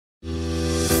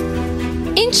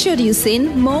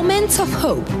Introducing Moments of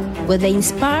Hope with the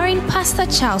inspiring Pastor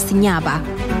Charles Nyaba.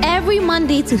 Every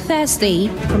Monday to Thursday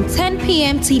from 10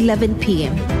 p.m. to 11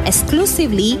 p.m.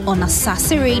 exclusively on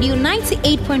Asase Radio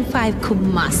 98.5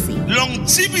 Kumasi.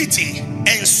 Longevity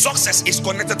and success is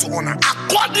connected to honor.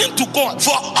 According to God,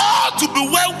 for all to be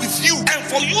well with you and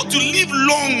for you to live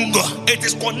long, it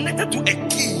is connected to a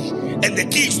key, and the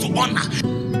key is to honor.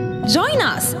 Join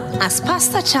us as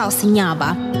Pastor Charles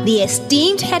Nyaba, the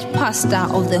esteemed head pastor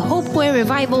of the Hopeway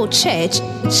Revival Church,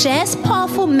 shares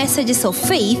powerful messages of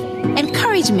faith,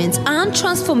 encouragement, and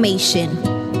transformation.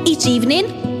 Each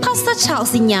evening, Pastor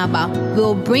Charles Nyaba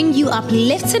will bring you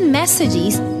uplifting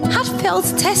messages, heartfelt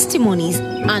testimonies,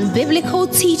 and biblical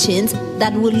teachings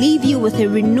that will leave you with a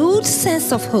renewed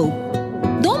sense of hope.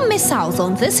 Don't miss out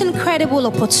on this incredible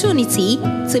opportunity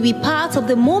to be part of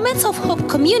the Moments of Hope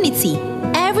community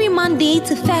every Monday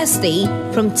to Thursday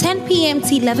from 10 p.m.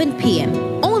 to 11 p.m.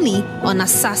 only on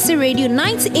Asase Radio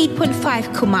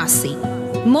 98.5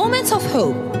 Kumasi. Moments of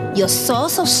Hope, your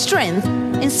source of strength,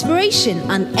 inspiration,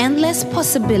 and endless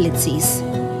possibilities.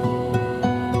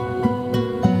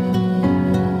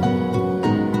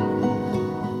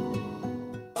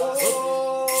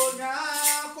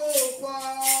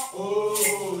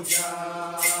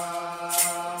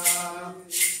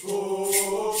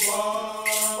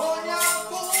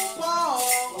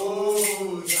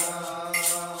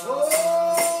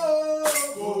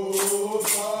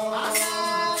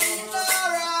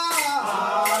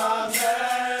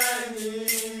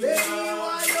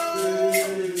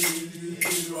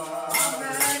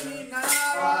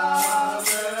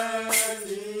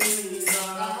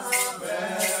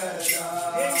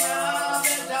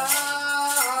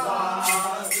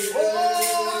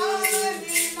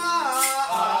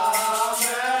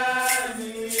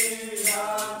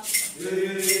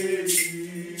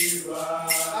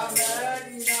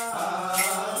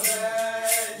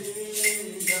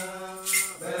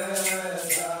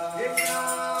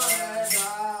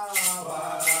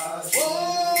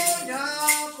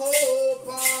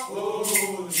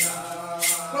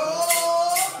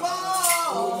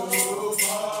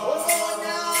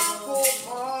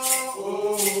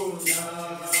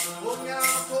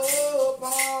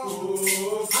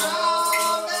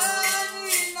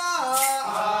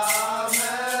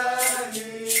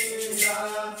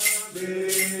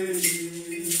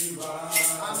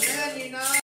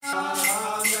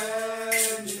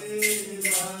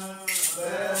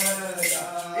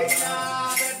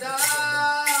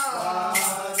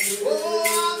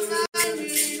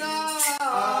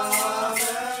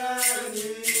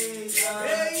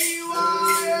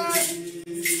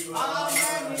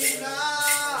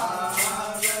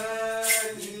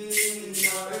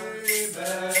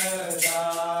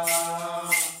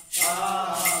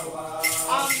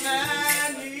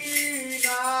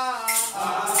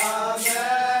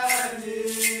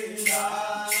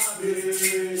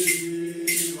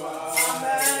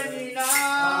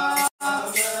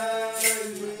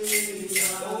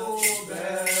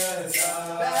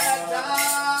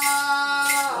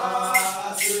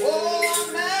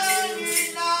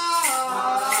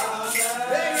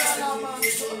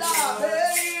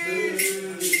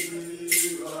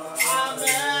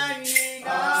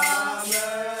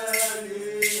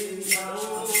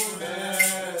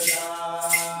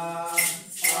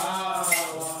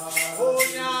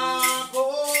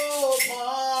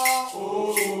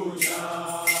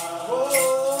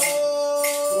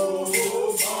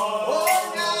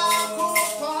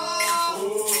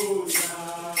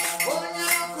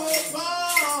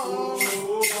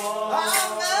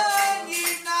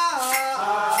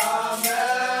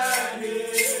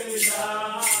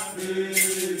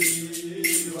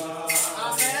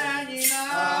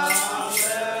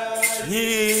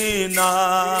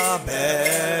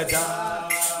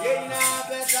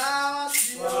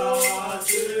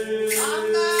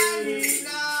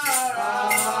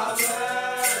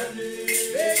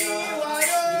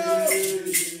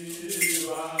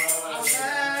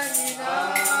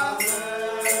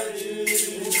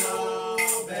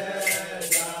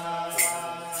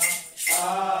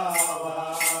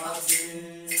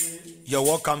 You're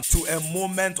welcome to a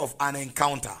moment of an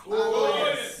encounter.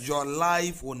 Your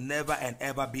life will never and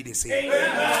ever be the same.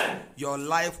 Amen. Your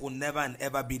life will never and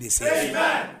ever be the same.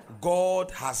 Amen. God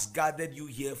has gathered you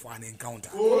here for an encounter.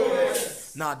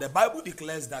 Yes. Now, the Bible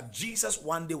declares that Jesus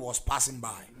one day was passing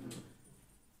by,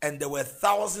 and there were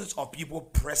thousands of people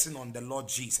pressing on the Lord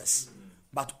Jesus,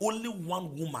 but only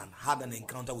one woman had an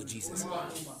encounter with Jesus.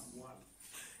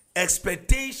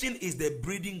 Expectation is the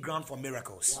breeding ground for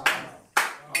miracles.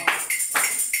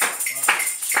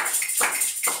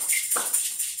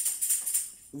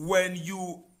 when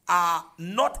you are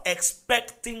not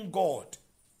expecting God,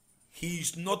 He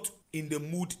is not in the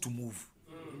mood to move.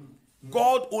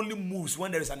 God only moves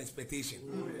when there is an expectation.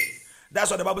 That's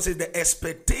what the Bible says. The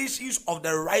expectations of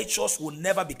the righteous will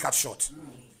never be cut short.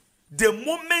 The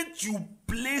moment you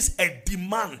place a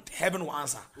demand, heaven will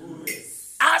answer.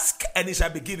 Ask and it shall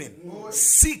be given.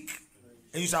 Seek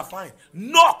and you shall find.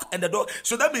 Knock and the door.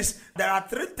 So that means there are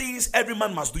three things every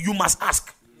man must do. You must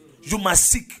ask. You must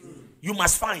seek. You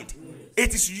must find.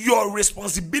 It is your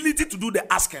responsibility to do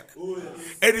the asking.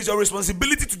 It is your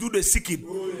responsibility to do the seeking.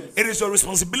 It is your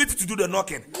responsibility to do the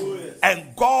knocking.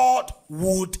 And God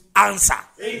would answer.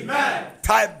 Amen.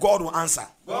 Type, God will answer.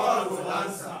 God will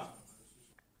answer.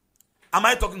 Am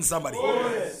I talking to somebody?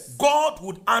 Yes. God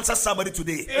would answer somebody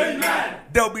today. Amen.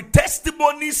 There will be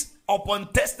testimonies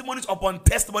upon testimonies upon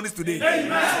testimonies today.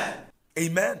 Amen.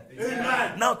 Amen.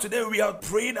 Amen. Now today we are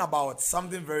praying about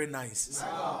something very nice.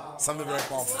 Something very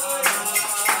powerful.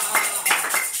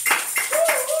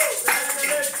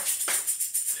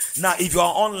 Now if you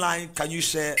are online, can you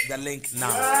share the link now?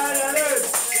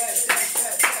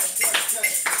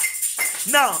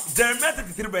 Now Jeremiah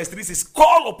 33 verse 3 says,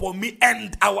 call upon me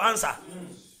and I will answer.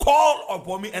 Call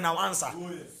upon me and I will answer.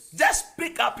 Just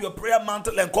pick up your prayer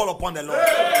mantle and call upon the Lord.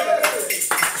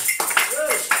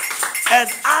 And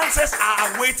answers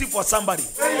are waiting for somebody.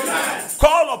 Amen.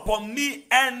 Call upon me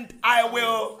and I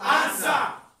will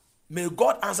answer. May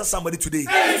God answer somebody today.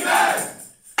 Amen.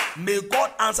 May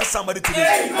God answer somebody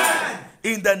today. Amen.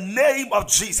 In the name of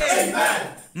Jesus.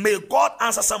 Amen. May God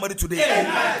answer somebody today.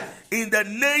 Amen. In the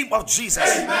name of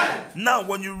Jesus. Amen. Now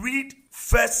when you read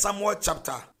 1 Samuel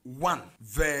chapter 1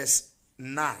 verse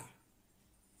 9.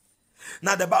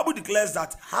 Now the Bible declares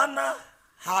that Hannah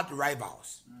had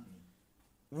rivals.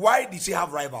 Why did she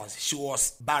have rivals? She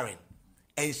was barren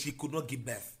and she could not give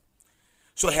birth.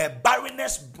 So her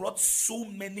barrenness brought so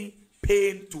many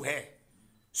pain to her.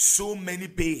 So many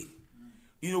pain.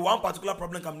 You know, one particular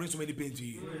problem can bring so many pain to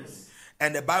you. Yes.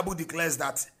 And the Bible declares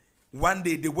that one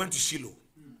day they went to Shiloh.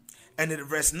 And in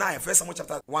verse 9, 1 Samuel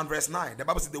chapter 1 verse 9, the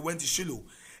Bible says they went to Shiloh.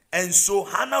 And so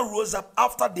Hannah rose up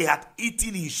after they had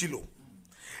eaten in Shiloh.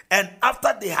 And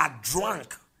after they had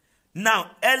drunk.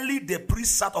 Now Eli the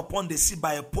priest sat upon the seat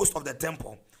by a post of the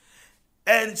temple,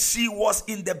 and she was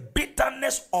in the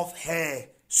bitterness of her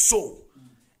soul,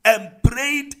 and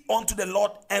prayed unto the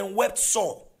Lord and wept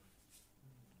sore.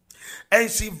 And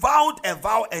she vowed a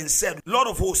vow and said, Lord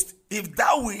of hosts, if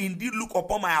thou will indeed look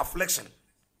upon my affliction,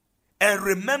 and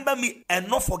remember me, and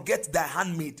not forget thy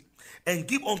handmaid, and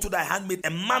give unto thy handmaid a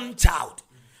man child.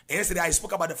 And yesterday I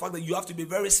spoke about the fact that you have to be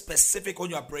very specific when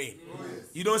you are praying.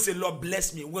 You don't say, Lord,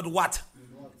 bless me. With what?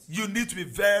 You need to be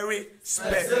very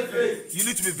specific. You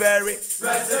need to be very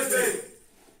specific.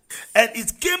 And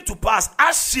it came to pass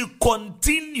as she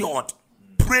continued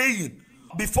praying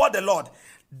before the Lord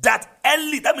that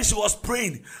Eli, that means she was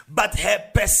praying, but her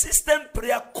persistent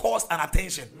prayer caused an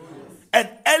attention. And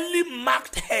Eli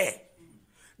marked her.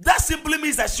 That simply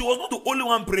means that she was not the only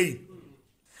one praying.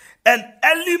 And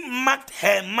Eli marked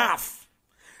her mouth.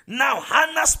 Now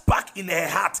Hannah spoke in her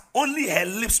heart, only her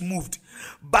lips moved,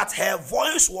 but her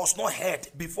voice was not heard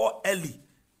before Eli.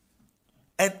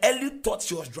 And Eli thought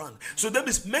she was drunk. So that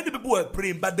means many people were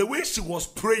praying, but the way she was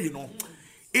praying,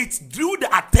 it drew the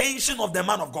attention of the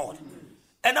man of God.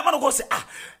 And the man of God said,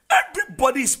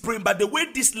 everybody is praying, but the way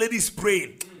this lady is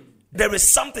praying, there is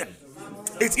something.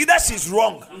 It's either she's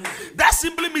wrong. That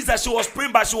simply means that she was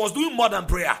praying, but she was doing more than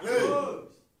prayer.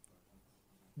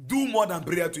 Do more than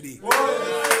prayer today.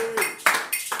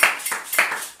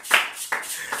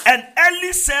 And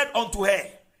Eli said unto her,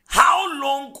 how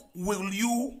long will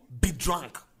you be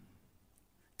drunk?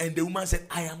 And the woman said,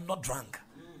 I am not drunk.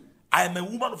 I am a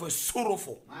woman of a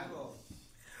sorrowful.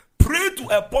 Pray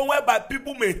to a point whereby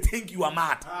people may think you are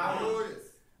mad.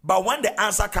 But when the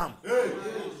answer comes,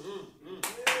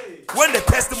 when the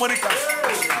testimony comes,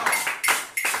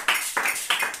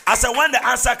 I said, when the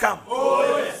answer comes,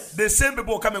 the same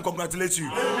people will come and congratulate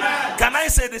you. Amen. Can I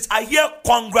say this? I hear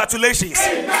congratulations.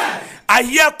 Amen. I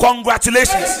hear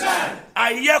congratulations. Amen.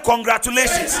 I hear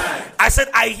congratulations. Amen. I said,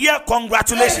 I hear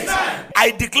congratulations. Amen.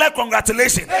 I declare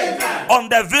congratulations. Amen. On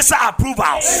the visa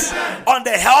approvals. Amen. On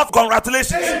the health,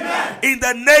 congratulations. Amen. In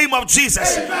the name of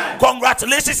Jesus. Amen.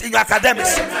 Congratulations in your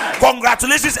academics. Amen.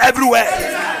 Congratulations everywhere.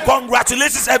 Amen.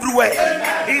 Congratulations everywhere.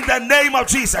 Amen. In the name of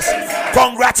Jesus. Amen.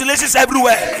 Congratulations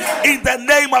everywhere. Amen. In the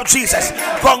name of Jesus.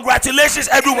 Congratulations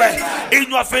everywhere. In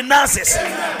your finances,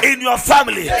 in your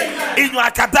family, in your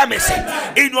academics,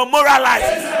 in your moral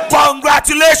life.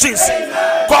 Congratulations.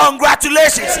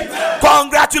 Congratulations.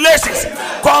 Congratulations.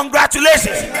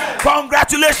 Congratulations.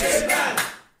 Congratulations.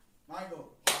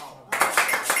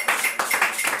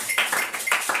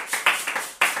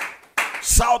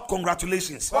 Shout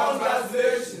congratulations.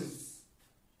 Congratulations.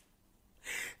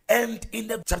 And in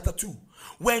the chapter 2,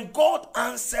 when God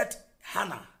answered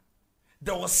Hannah,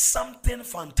 there was something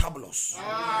fantabulous.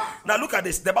 Now look at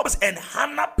this. The Bible says, and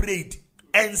Hannah prayed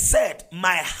and said,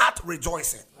 my heart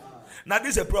rejoiceth. Now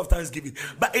this is a prayer of thanksgiving.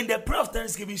 But in the prayer of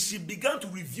thanksgiving, she began to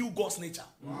review God's nature.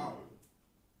 Wow.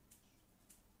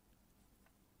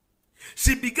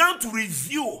 She began to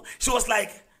review. She was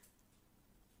like,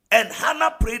 and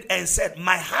Hannah prayed and said,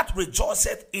 my heart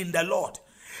rejoiceth in the Lord,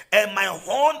 and my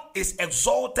horn is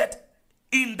exalted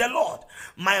in the Lord.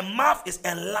 My mouth is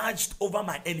enlarged over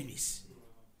my enemies,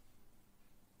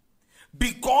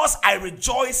 because I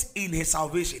rejoice in his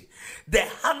salvation. Then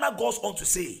Hannah goes on to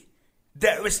say,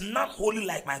 there is none holy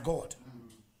like my God.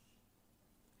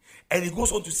 And he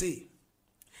goes on to say,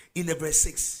 in the verse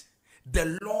 6,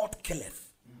 the Lord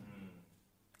killeth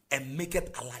and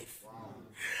maketh alive. Wow.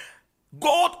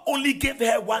 God only gave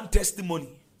her one testimony.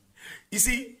 You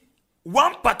see,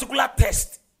 one particular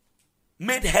test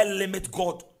made her limit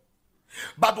God.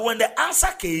 But when the answer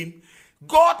came,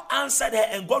 God answered her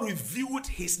and God revealed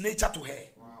his nature to her.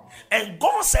 Wow. And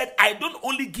God said, I don't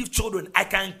only give children, I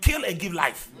can kill and give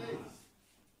life. Yes.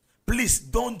 Please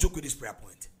don't joke with this prayer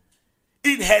point.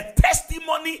 In her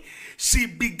testimony, she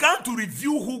began to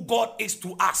reveal who God is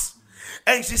to us.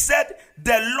 And she said,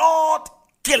 the Lord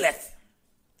killeth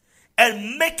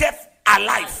and maketh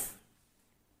alive.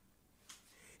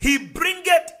 He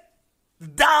bringeth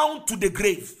down to the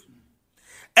grave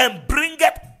and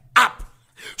bringeth up.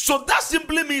 So that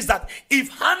simply means that if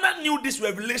Hannah knew this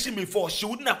revelation before, she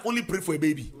wouldn't have only prayed for a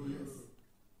baby.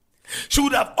 She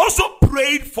would have also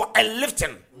prayed for a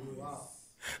lifting.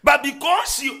 But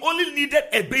because she only needed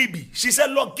a baby, she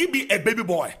said, Lord, give me a baby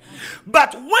boy.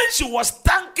 But when she was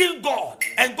thanking God,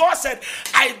 and God said,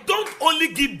 I don't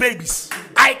only give babies,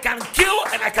 I can kill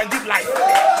and I can give life.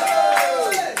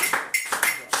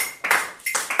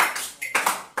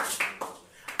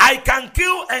 I can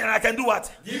kill and I can do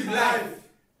what? Give life.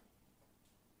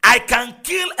 I can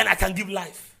kill and I can give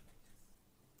life.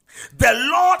 The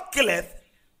Lord killeth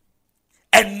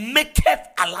and maketh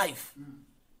alive.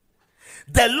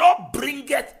 The Lord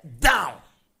bringeth down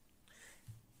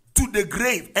to the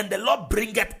grave, and the Lord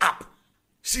bringeth up.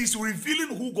 She's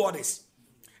revealing who God is.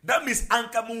 That means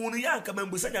anka muhunia anka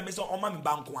membusanya mese oma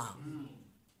mbankwa.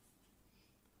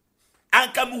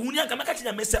 Anka muhunia anka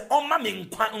makachinya mese oma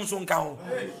menkwa nso nka ho.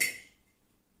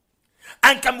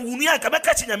 Anka muhunia anka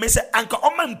makachinya mese anka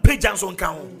oma mpeja nso nka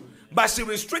ho. But she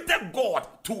restricted God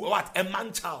to what? A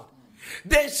man child.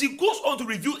 Then she goes on to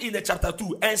review in the chapter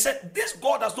 2 and said, this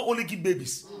God does not only give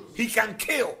babies, he can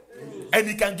kill and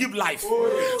he can give life.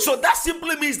 So that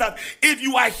simply means that if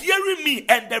you are hearing me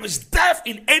and there is death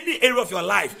in any area of your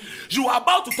life, you are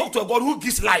about to talk to a God who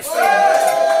gives life.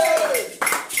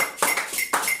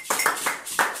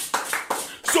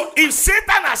 So if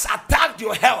Satan has attacked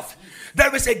your health,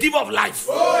 there is a giver of life.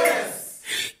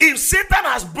 If Satan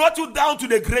has brought you down to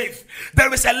the grave,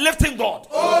 there is a lifting God.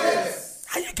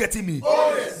 Are you getting me?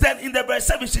 Yes. Then in the verse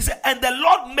 7 she said, and the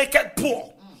Lord maketh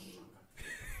poor.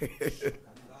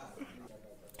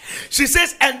 She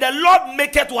says, and the Lord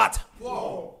maketh what?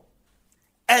 Poor.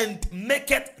 And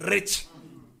maketh rich.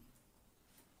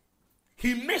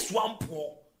 He makes one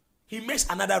poor, he makes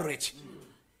another rich.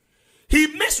 He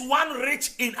makes one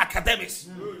rich in academics.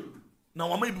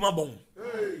 Now I'm going to be my bone.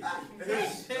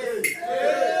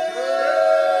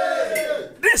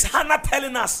 This Hannah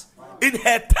telling us in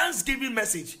her Thanksgiving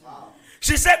message.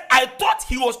 She said, I thought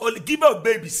he was only giver of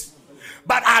babies.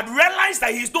 But I had realized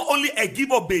that he's not only a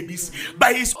giver of babies,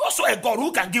 but he's also a God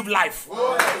who can give life.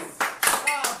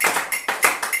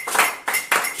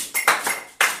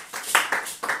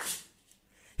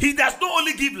 He does not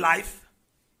only give life,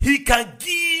 he can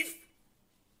give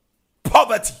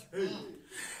poverty.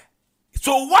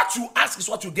 So what you ask is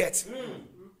what you get.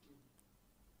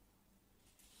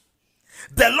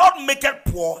 The Lord maketh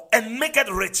poor and maketh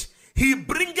rich. He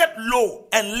bringeth low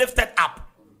and lifteth up.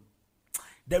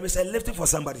 There is a lifting for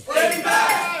somebody.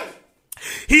 Amen.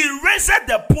 He raised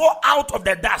the poor out of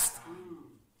the dust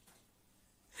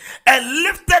and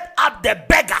lifted up the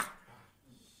beggar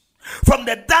from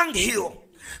the dunghill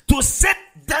to set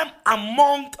them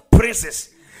among princes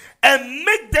and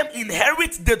make them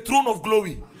inherit the throne of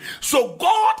glory. So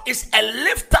God is a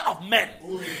lifter of men.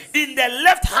 In the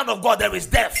left hand of God there is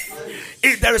death,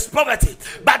 there is poverty,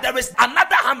 but there is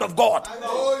another hand of God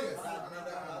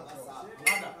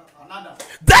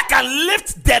that can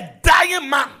lift the dying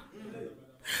man,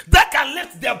 that can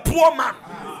lift the poor man,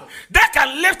 that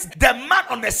can lift the man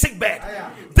on the sick bed.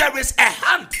 There is a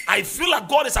hand. I feel like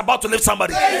God is about to lift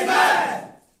somebody. Amen.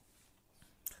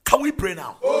 Can we pray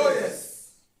now? Oh yes.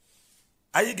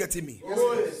 Are you getting me?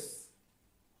 Oh, yes.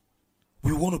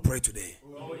 We want to pray today.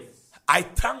 Oh, yes. I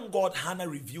thank God Hannah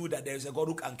revealed that there is a God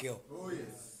who can kill. Oh,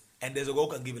 yes. And there's a God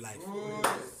who can give life. Oh,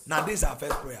 yes. Now this is our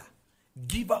first prayer.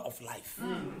 Giver of life.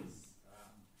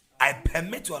 I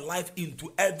permit your life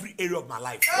into every area of my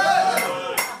life.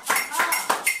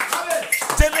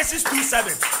 Genesis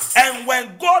 2:7. And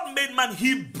when God made man,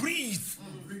 he breathed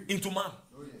into man.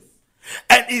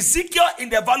 And Ezekiel in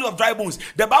the valley of dry bones,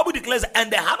 the Bible declares,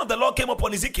 and the hand of the Lord came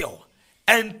upon Ezekiel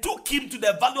and took him to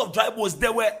the valley of dry bones.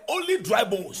 There were only dry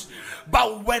bones.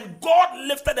 But when God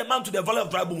lifted the man to the valley of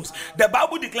dry bones, the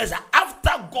Bible declares that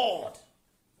after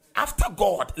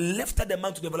God lifted the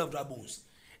man to the valley of dry bones,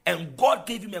 and God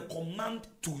gave him a command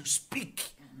to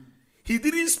speak. He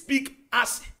didn't speak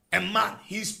as a man.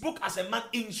 He spoke as a man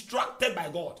instructed by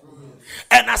God.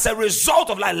 And as a result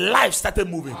of life started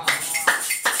moving.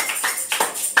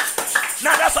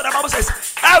 Now that's what the Bible says.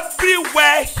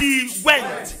 Everywhere he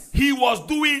went, he was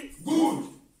doing good.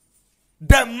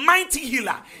 The mighty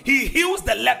healer, he heals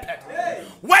the leopard.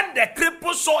 When the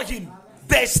cripples saw him,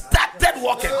 they started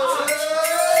walking.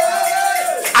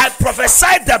 I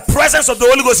prophesied the presence of the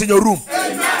Holy Ghost in your room.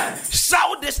 Amen.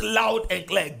 Shout this loud and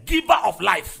clear. Giver of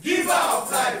life. Giver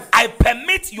of life. I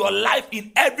permit your life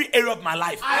in every area of my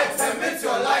life. I permit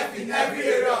your life in every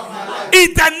area of my life.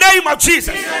 In the name of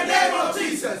Jesus. In the name of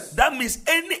Jesus. That means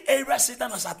any area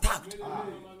Satan has attacked,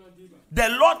 the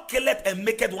Lord killeth and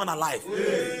maketh one alive.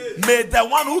 May the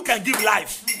one who can give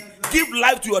life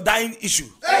to your dying issue.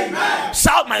 Amen.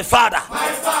 Shout, my Father.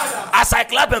 My Father. As I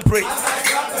clap and pray.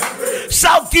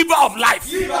 Shout, giver of life.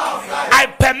 Giver of life. I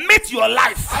permit your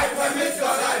life. I permit your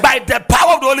life. By the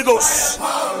power of the Holy Ghost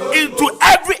into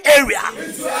every area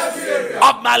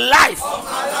of my life,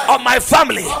 of my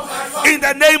family, in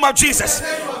the name of Jesus.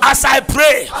 As I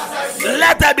pray,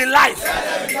 let there be life,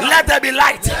 let there be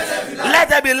light, let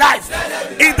there be life,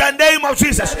 in the name of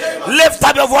Jesus. Lift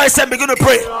up your voice and begin to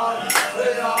pray.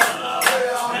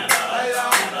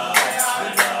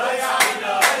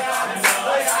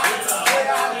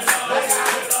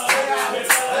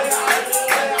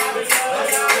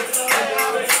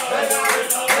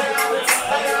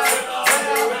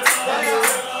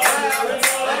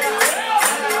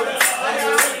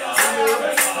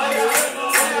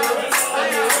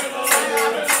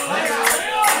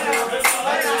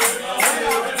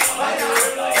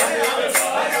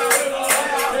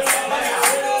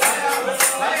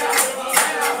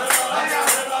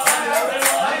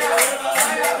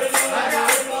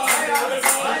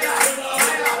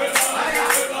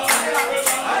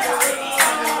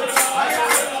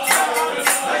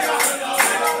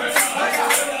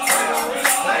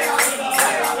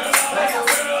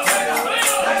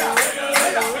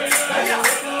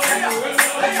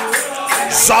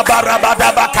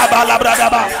 Zabarabadaba kabala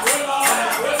bradaba.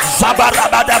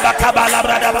 Zabarabadaba kabala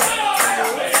bradaba.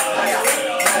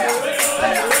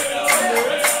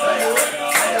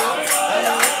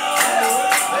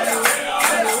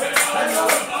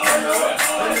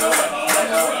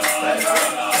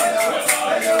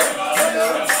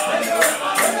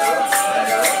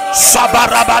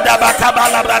 Zabarabadaba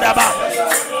kabala bradaba.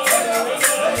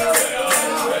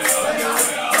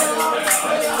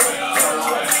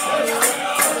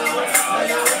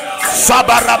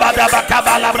 Sabarabadaba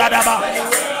kabala bradaba.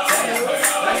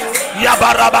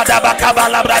 Yabarabadaba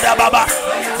kabala bradaba.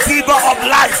 Giver of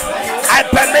life, I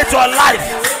permit your life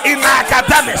in my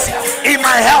academics, in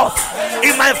my health,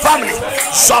 in my family.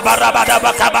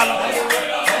 Sabarabadaba kabala.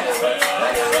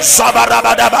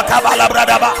 Sabarabadaba kabala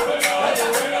bradaba.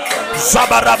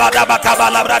 Sabarabadaba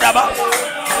kabala bradaba.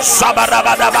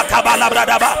 Sabarabadaba kabala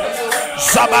bradaba.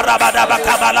 Sabarabadaba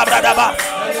kabala bradaba.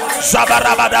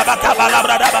 Sabarabadaba kabala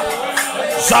bradaba.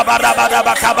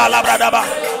 Sabarabadaba kabala bradaba.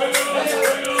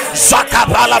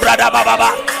 Sakapala bradaba baba.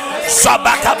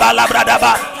 Sabakabala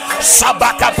bradaba.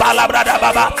 Sabakapala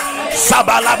bradaba.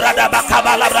 Sabala bradaba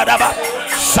kabala bradaba.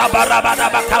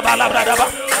 Sabarabadaba kabala bradaba.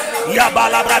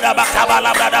 Yabala bradaba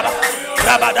kabala bradaba.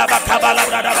 Rabadaba kabala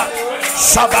bradaba.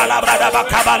 Sabala bradaba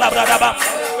kabala bradaba.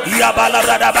 Yabala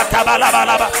bradaba kabala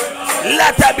bradaba.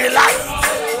 Let there be life.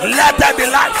 Let there be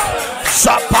life.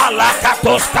 Sapala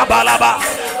katos kabalaba.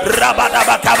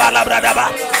 Rabadaba kabala bradaba.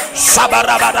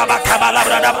 Sabarabadaba kabala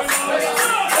bradaba.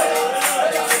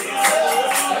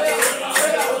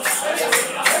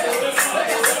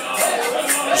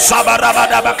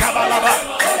 Sabarabadaba kabalaba.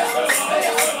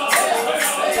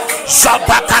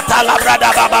 Sabakatala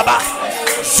bradaba baba.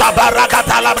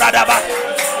 Sabarakatala bradaba.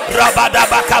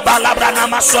 Rabadaba kabala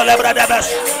branama sole bradaba.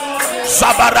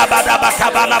 Sabarabadaba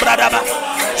kabala bradaba.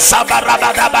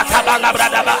 Sabarabadaba kabala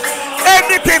bradaba.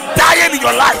 Anything dying in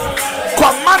your life,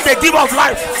 command the giver of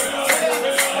life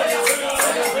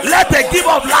Let the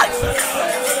giver of life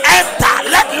enter.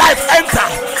 Let life enter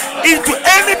into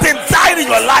anything dying in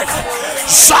your life.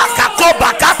 Shakako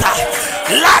bakata,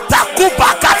 lata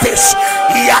kubakates,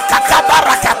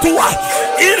 yakakabarakatua,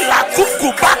 ila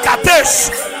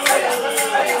kukubakates,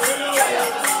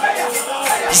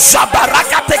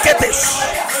 zabarakateketes.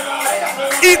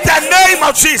 In the name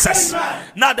of Jesus.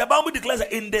 Now the Bible declares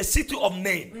that in the city of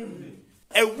Nain,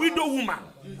 a widow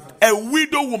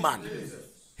woman,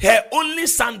 her only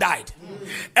son died,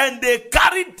 and they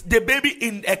carried the baby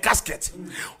in a casket.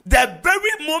 The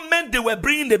very moment they were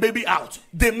bringing the baby out,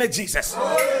 they met Jesus.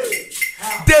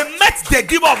 They met the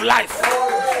giver of life.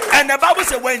 And the Bible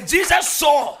said when Jesus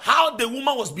saw how the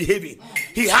woman was behaving,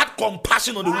 he had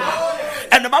compassion on the woman.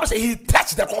 And the Bible said he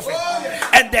touched the coffin,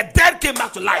 and the dead came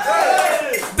back to life.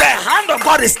 The hand of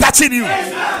God is touching you.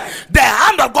 The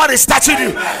hand of God is touching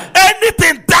you.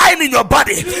 Anything dying in your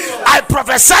body, I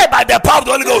prophesy by the power of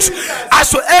the Holy Ghost,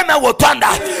 as your amen will thunder,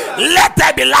 let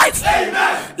there be life.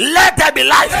 Let there be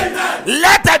life.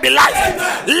 Let there be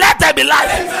life. Let there be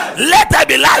life. Let there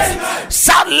be life.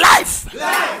 Sound life.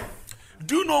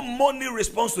 Do you know money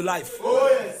responds to life?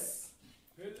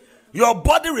 Your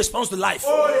body responds to life.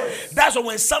 That's why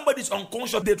when somebody is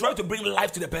unconscious, they try to bring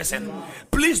life to the person.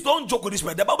 Please don't joke with this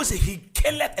man. The Bible says he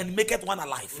killeth and maketh one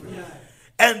alive.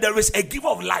 And there is a giver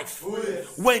of life.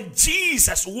 When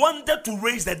Jesus wanted to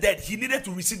raise the dead, he needed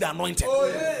to receive the anointing.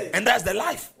 And that's the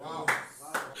life.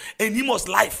 And he was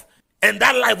life. And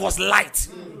that life was light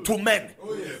to men.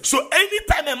 So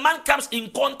anytime a man comes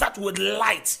in contact with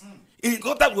light, in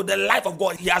contact with the life of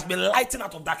God, he has been lightened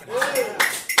out of darkness.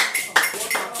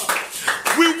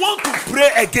 We want to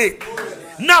pray again.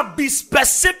 Now be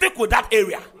specific with that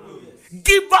area.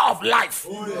 Giver of life.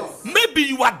 Maybe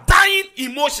you are dying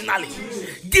emotionally.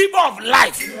 Giver of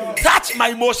life. Touch my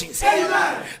emotions.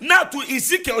 Now to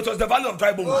Ezekiel it was the valley of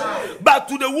dry bones. But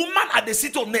to the woman at the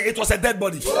city of Nain it was a dead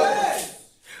body.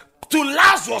 To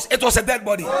Lazarus it was a dead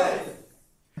body.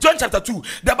 John chapter 2.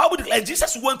 The Bible declares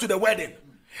Jesus went to the wedding.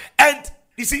 And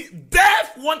you see,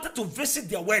 death wanted to visit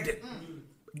their wedding.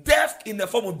 Death in the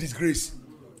form of disgrace.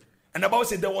 And the Bible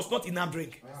said there was not enough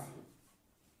drink.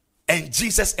 And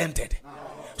Jesus entered.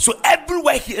 So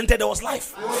everywhere he entered, there was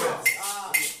life.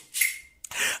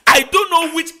 I don't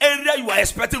know which area you are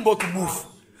expecting God to move,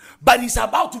 but he's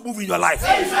about to move in your life.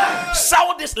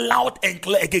 Shout this loud and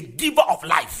clear again. Giver of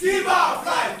life. Giver of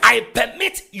life. I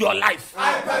permit your life.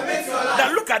 I permit your life.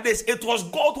 Now look at this. It was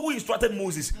God who instructed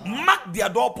Moses. Mark their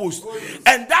doorpost.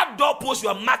 And that doorpost you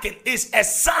are marking is a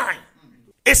sign.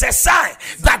 It's a sign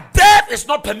that death is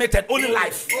not permitted, only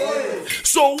life.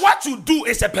 So what you do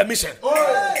is a permission.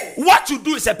 What you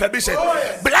do is a permission.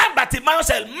 Blind Bartimaeus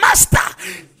said, Master.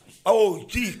 Oh,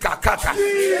 gee, kakaka.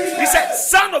 He said,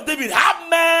 Son of David, have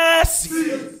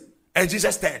mercy. And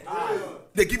Jesus turned.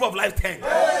 The giver of life turned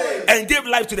and gave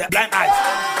life to their blind eyes.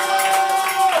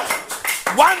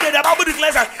 One day the Bible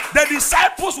declares that the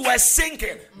disciples were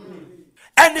sinking.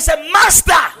 And they said,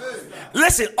 Master,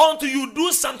 listen, until you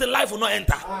do something, life will not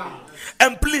enter.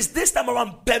 And please, this time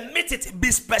around, permit it,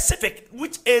 be specific.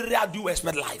 Which area do you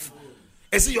expect life?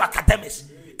 Is it your academics?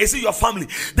 Is it your family?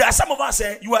 There are some of us,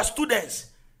 you are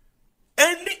students.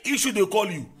 Any issue they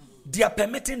call you, they are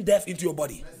permitting death into your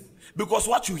body. Because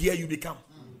what you hear, you become.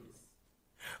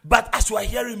 But as you are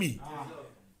hearing me,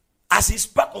 as he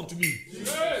spoke unto me,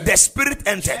 the Spirit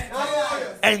entered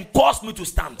and caused me to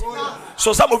stand.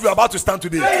 So some of you are about to stand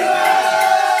today.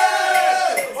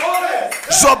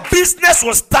 So business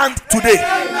will stand today.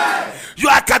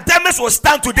 Your academics will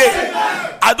stand today.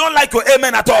 I don't like your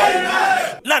amen at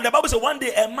all. Now the Bible says one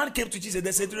day a man came to Jesus.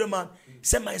 They said to the man,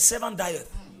 said, my servant died.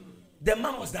 The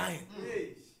man was dying.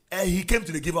 And he came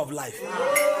to the giver of life.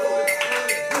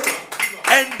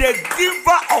 And the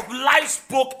giver of life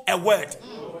spoke a word.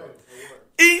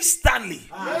 Instantly,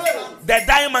 the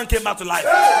dying man came back to life.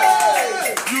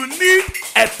 You need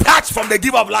a touch from the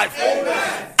giver of life.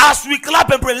 As we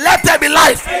clap and pray, let there be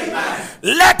life.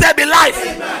 Let there be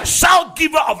life. Shout,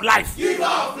 giver of life.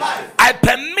 I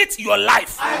permit your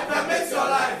life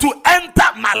to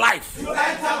enter my life,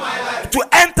 to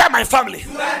enter my family,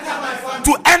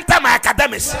 to enter my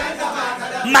academics,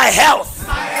 my health,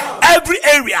 every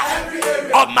area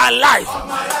of my life.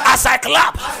 As I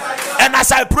clap and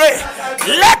as I pray,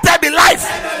 let there be life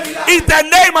in the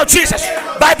name of Jesus.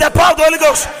 By the power of the Holy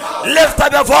Ghost, lift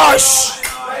up your voice.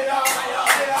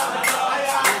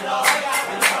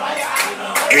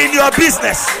 In your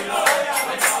business,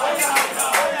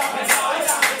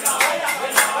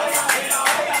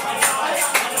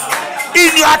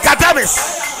 in your academics,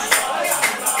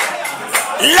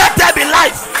 let there be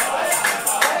life.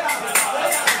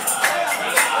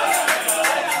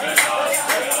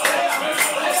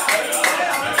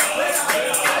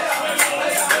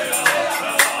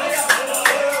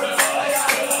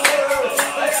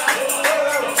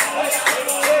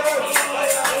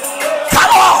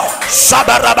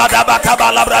 Sabarabadaba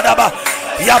kabalabradaba.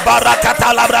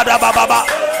 Yabarakata labradaba baba.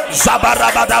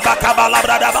 Zabarabadaba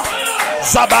kabalabradaba.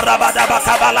 Zabarabadaba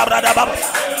kabalabradaba.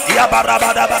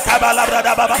 Yabarabadaba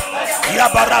kabalabradaba.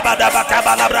 Yabarabadaba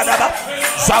kabalabradaba.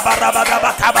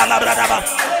 Zabarabadaba kabalabradaba.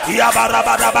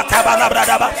 Yabarabadaba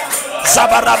kabalabradaba.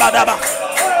 Zabarabadaba.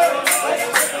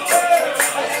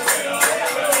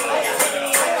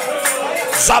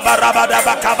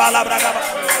 Zabarabadaba kabalabradaba.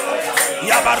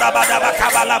 Yabarabadaba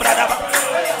kabalabradaba.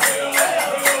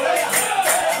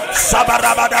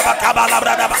 Zabarabadaba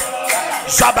kabalabradaba.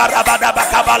 Zabarabadaba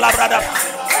kabalabradaba.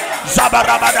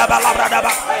 Zabarabadaba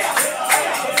labradaba.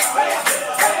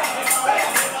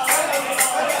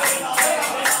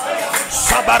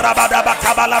 Zabarabadaba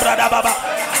kabalabradaba.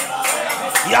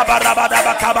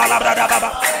 Yabarabadaba kabalabradaba.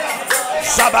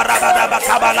 Zabarabadaba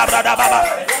kabalabradaba.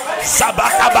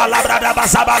 Zabakabalabradaba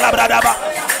zabalabradaba.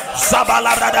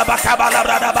 Zabalabradaba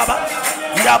kabalabradaba.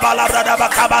 Yabalabradaba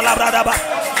kabalabradaba.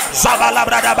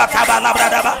 Zabalabradaba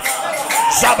kabalabradaba.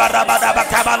 Zabarabadaba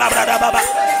kabalabradaba.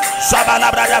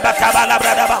 Zabalabradaba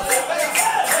kabalabradaba.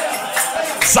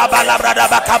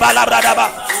 Zabalabradaba kabalabradaba.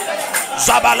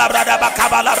 Zabalabradaba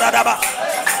kabalabradaba.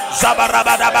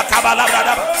 Zabarabadaba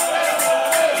kabalabradaba.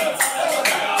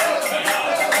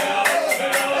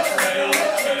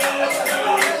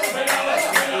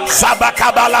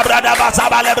 Zabakabalabradaba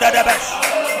zabalabradaba.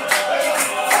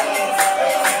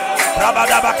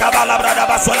 Rabadaba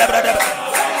kabalabradaba solebradaba.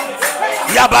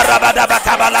 Yabarabadaba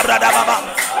kabalabradaba.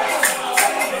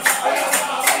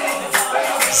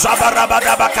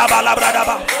 Zabarabadaba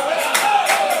kabalabradaba.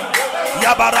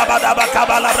 Yabarabadaba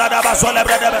kabalabradaba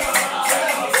solebradaba.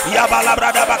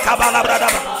 Yabalabradaba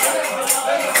kabalabradaba.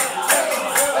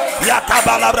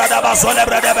 Yakabalabradaba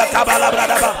solebradaba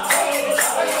kabalabradaba.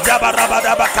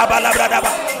 Yabarabadaba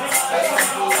kabalabradaba.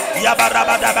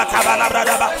 Yabarabadaba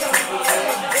kabalabradaba.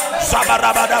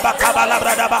 Zabarabadaba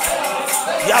kabalabradaba.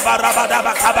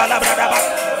 Yabarabadaba kabalabradaba.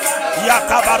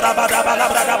 Yakabarabadaba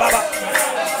labradaba.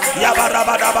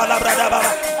 Yabarabadaba labradaba.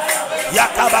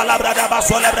 Yakabalabradaba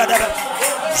solebradaba.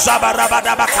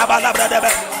 Zabarabadaba kabalabradaba.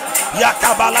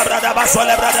 Yakabalabradaba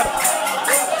solebradaba.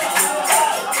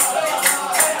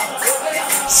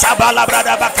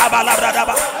 Zabalabradaba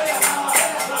kabalabradaba.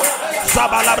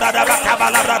 Zabalabradaba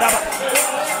kabalabradaba.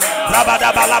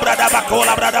 Rabadaba labradaba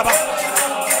kolabradaba.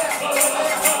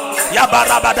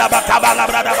 Yabarabadaba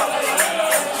kabalabradaba.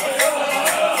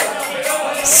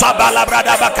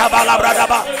 Sabalabradaba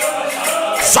kabalabradaba.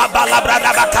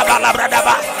 Sabalabradaba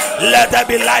kabalabradaba. Let there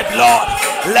be life, Lord.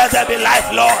 Let there be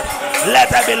life, Lord. Let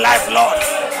there be life, Lord.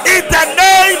 In the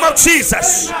name of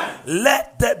Jesus.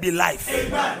 Let there be life.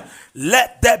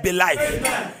 Let there be life.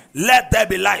 Let there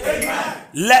be life.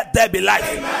 Let there be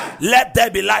life. Let there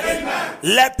be life.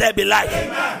 Let there be life.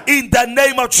 In the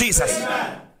name of Jesus.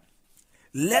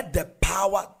 Let the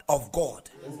power of God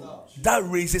that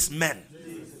raises men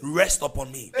rest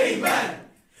upon me. Amen.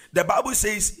 The Bible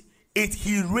says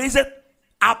he raised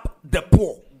up the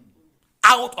poor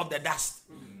out of the dust.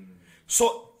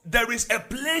 So there is a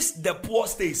place the poor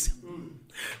stays.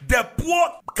 The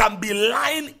poor can be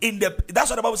lying in the. That's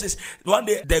what the Bible says. One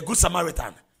day, the Good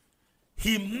Samaritan,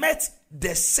 he met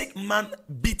the sick man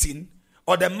beaten,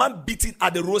 or the man beaten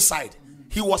at the roadside.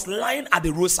 He was lying at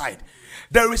the roadside.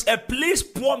 There is a place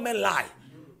poor men lie.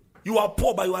 You are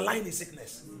poor, but you are lying in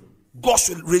sickness. God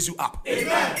should raise you up.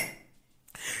 Amen.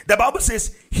 The Bible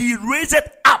says he raised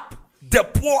up the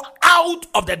poor out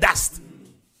of the dust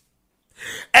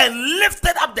and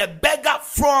lifted up the beggar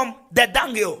from the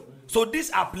dunghill. So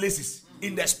these are places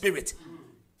in the spirit.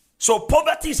 So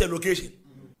poverty is a location.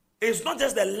 It's not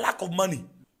just the lack of money.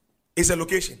 It's a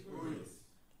location.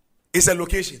 It's a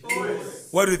location.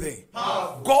 What do you think?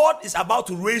 God is about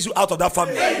to raise you out of that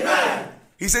family. Amen.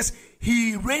 He says,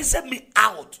 he raised me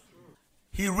out.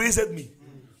 He raised me.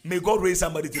 May God raise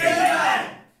somebody today.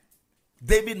 Amen.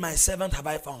 David, my servant, have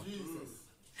I found.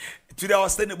 Today I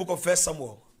was studying the book of 1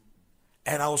 Samuel.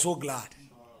 And I was so glad.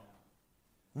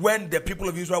 When the people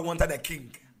of Israel wanted a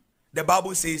king, the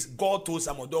Bible says, God told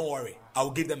Samuel, don't worry, I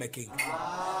will give them a king.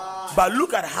 But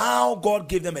look at how God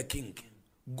gave them a king.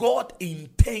 God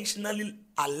intentionally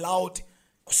allowed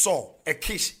Saul,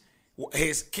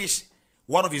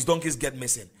 one of his donkeys get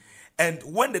missing. And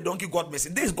when the donkey got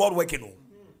missing, this is God working on.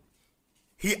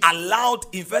 He allowed,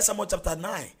 in 1 Samuel chapter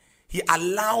 9, he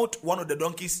allowed one of the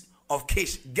donkeys of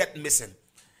Kish get missing.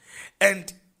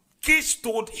 And Kish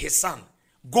told his son,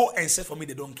 go and search for me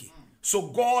the donkey. So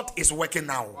God is working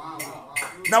now.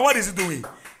 Now what is he doing?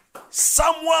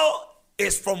 Samuel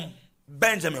is from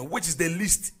Benjamin, which is the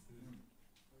least.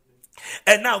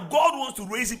 And now God wants to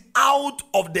raise him out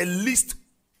of the least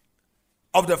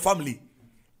of the family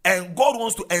And God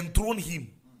wants to enthrone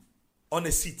him on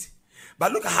a seat.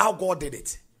 But look at how God did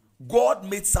it. God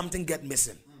made something get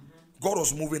missing. God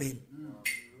was moving him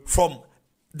from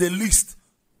the least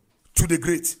to the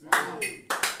great.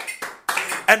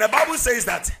 And the Bible says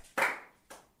that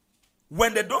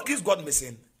when the donkeys got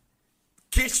missing,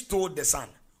 Kish told the son,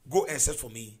 go and search for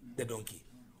me the donkey.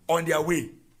 On their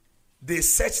way, they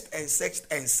searched and searched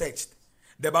and searched.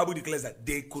 The Bible declares that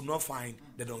they could not find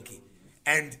the donkey.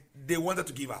 And they wanted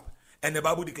to give up. And the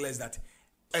Bible declares that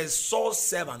a Saul's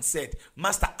servant said,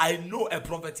 Master, I know a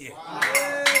prophet here. Wow.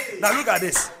 Now look at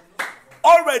this.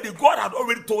 Already, God had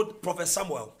already told Prophet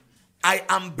Samuel, I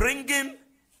am bringing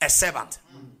a servant.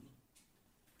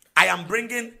 I am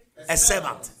bringing a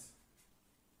servant.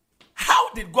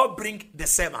 How did God bring the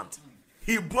servant?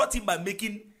 He brought him by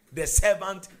making the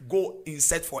servant go in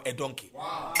search for a donkey.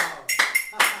 Wow.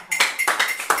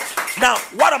 Now,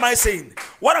 what am I saying?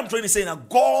 What I'm trying to say is that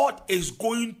God is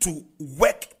going to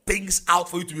work things out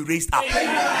for you to be raised up.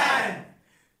 Amen.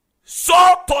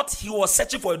 Saul thought he was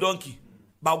searching for a donkey,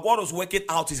 but God was working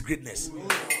out his greatness.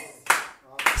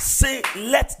 Say,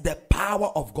 let the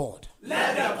power of God.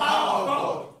 Let the power of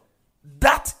God.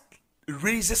 That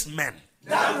raises men.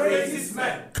 That raises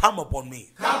men. Come upon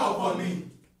me. Come upon me.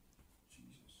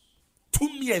 To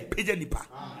me a peja nipa.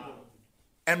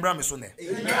 Embra mesone.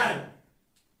 Amen.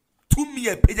 To me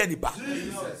a peja nipa.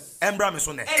 Jesus. Embra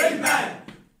mesone. Amen.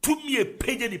 To me a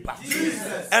peja nipa.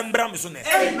 Jesus. Embra mesone.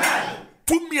 Amen.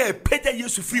 To me a peja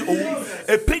yesu free o.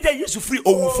 A peja yesu free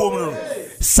o fo no.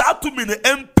 Sa to me no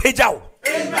em peja o.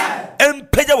 Amen. Em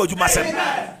peja wo juma sem.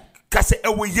 Amen. Kase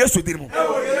ewo yesu dir mu.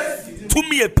 To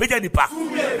me a peja nipa.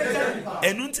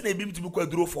 Enu nti na ebi mti ko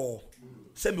aduro fo.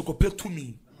 Se me ko pe to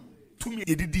me. To me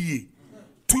yedidie.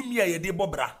 To me a yede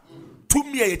bobra. To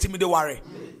me a yetimi de ware.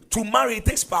 To marry it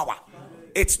takes power.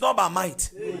 It's not by might.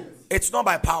 It's not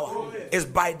by power. It's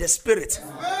by the Spirit.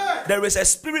 There is a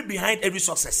spirit behind every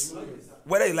success,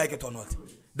 whether you like it or not.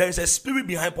 There is a spirit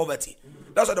behind poverty.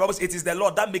 That's what the Bible says. It is the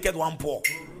Lord that maketh one poor,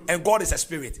 and God is a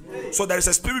spirit. So there is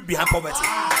a spirit behind poverty.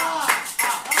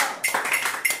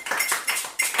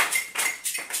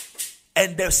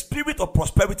 And the spirit of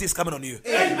prosperity is coming on you.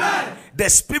 Amen. The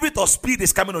spirit of speed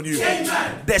is coming on you.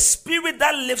 Amen. The spirit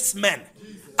that lifts men.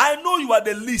 I know you are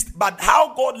the least, but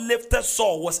how God lifted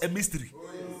Saul was a mystery.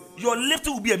 Your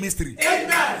lifting will be a mystery.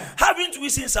 Amen. Haven't we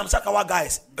seen some Sakawa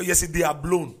guys? Yes, they are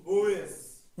blown. Oh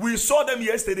yes. We saw them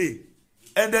yesterday,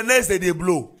 and the next day they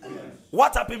blow.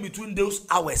 What happened between those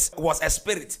hours was a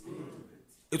spirit.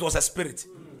 It was a spirit.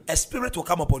 A spirit will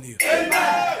come upon you.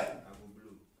 Amen.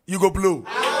 You go blow.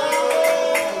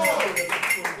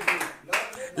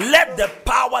 Let the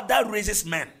power that raises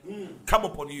men come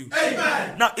upon you.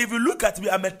 Amen. Now, if you look at me,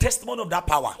 I'm a testimony of that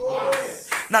power. Oh, yes.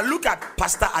 Now, look at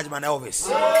Pastor Ajman Elvis.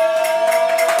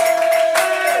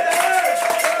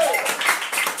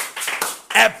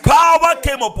 A power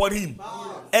came upon him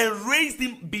and raised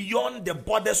him beyond the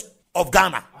borders of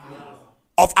Ghana,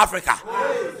 of Africa.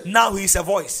 Now he is a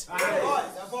voice.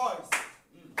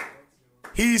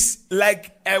 He's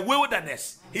like a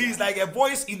wilderness. He's like a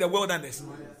voice in the wilderness,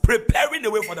 preparing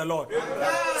the way for the Lord,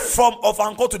 from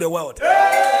Ofanko to the world.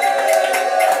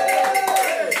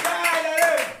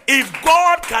 If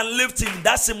God can lift him,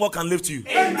 that same God can lift you.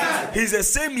 Amen. He's the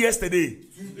same yesterday,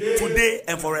 today,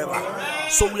 and forever.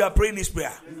 So we are praying this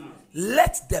prayer.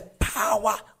 Let the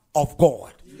power of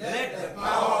God,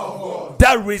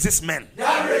 that raises men,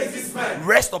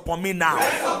 rest upon me now.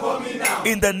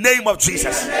 In the name of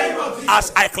Jesus.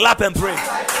 As I clap and pray.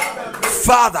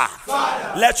 Father,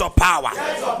 let your power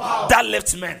that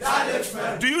lifts men.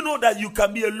 Do you know that you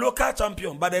can be a local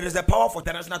champion, but there is a power for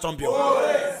international champion? Oh,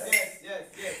 yes.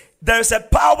 There is a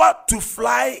power to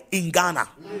fly in Ghana.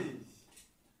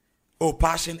 Oh,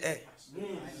 Passion Air,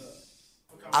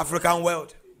 African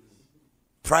World,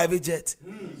 private jet.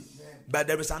 But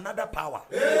there is another power.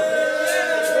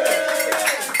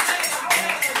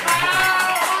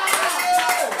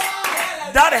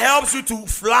 That helps you to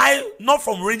fly not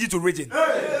from region to region,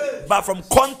 but from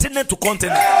continent to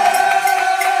continent.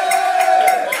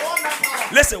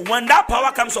 Listen, when that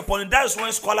power comes upon you, that is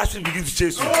when scholarship begins to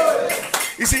chase you.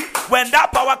 You see, when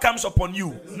that power comes upon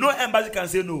you, no embassy can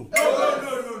say no.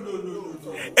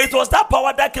 It was that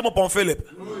power that came upon Philip,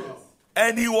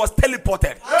 and he was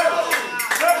teleported.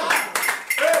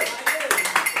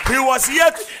 He was here.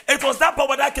 It was that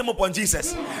power that came upon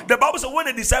Jesus. The Bible says when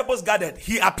the disciples gathered,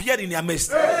 he appeared in their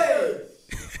midst.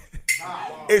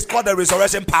 It's called the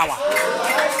resurrection power.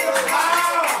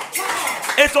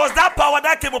 It was that power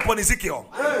that came upon Ezekiel,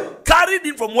 carried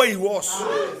him from where he was.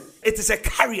 It is a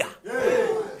carrier.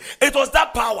 It was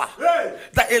that power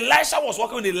that Elisha was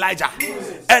walking with Elijah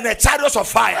and the chariots of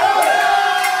fire.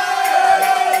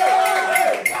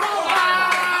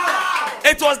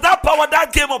 It was that power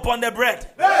that came upon the bread.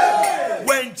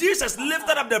 When Jesus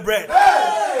lifted up the bread,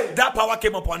 that power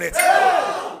came upon it.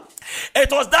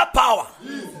 It was that power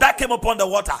that came upon the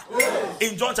water.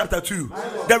 In John chapter 2,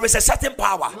 there is a certain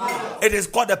power. It is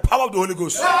called the power of the Holy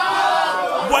Ghost.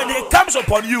 When it comes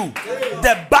upon you,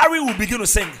 the barren will begin to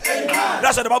sing.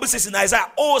 That's what the Bible says in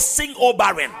Isaiah. Oh, sing, oh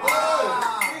barren.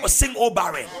 Oh, sing, oh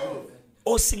barren.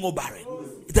 Oh, sing, oh barren.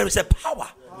 There is a power.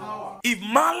 If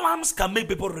malams can make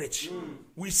people rich,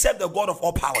 we serve the God of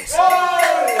all powers.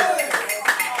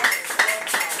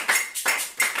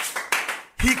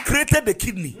 He created the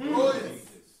kidney.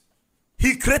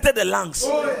 He created the lungs.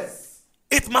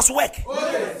 It must work.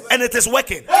 And it is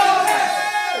working.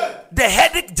 The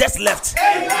headache just left.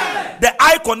 The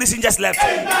eye condition just left.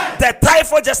 The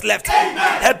typhoid just left.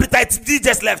 Hepatitis D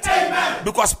just left.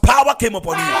 Because power came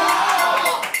upon you.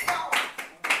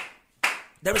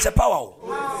 There is a power.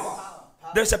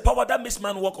 There is a power that makes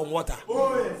man walk on water.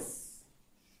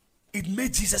 It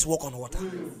made Jesus walk on water.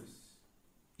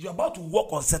 You're about to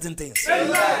walk on certain things.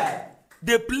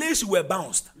 The place you were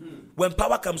bounced, when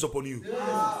power comes upon you,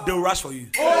 they will rush for you.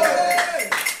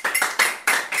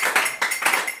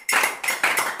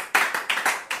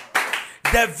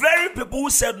 The very people who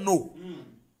said no,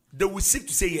 they will seek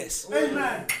to say yes.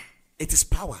 It is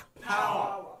power.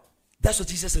 That's what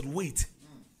Jesus said. Wait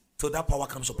till that power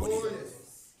comes upon you.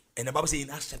 And the Bible says in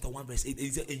Acts chapter 1 verse 8,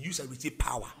 it says, and you shall receive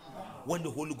power when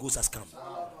the Holy Ghost has come.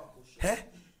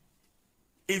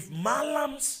 If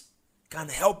malams can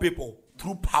help people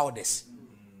through powders,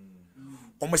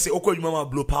 almost say, okay, you mama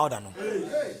blow powder no,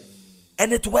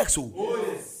 and it works.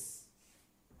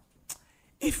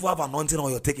 If you have anointing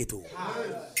on your, take it.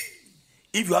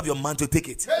 If you have your mantle, take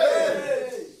it.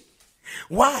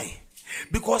 Why?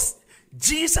 Because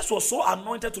Jesus was so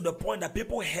anointed to the point that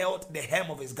people held the hem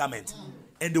of his garment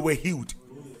and they were healed.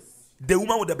 The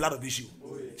woman with the blood of issue,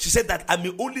 she said that I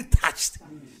may only touched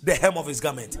the hem of his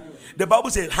garment. The Bible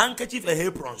says handkerchief and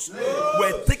aprons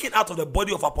were taken out of the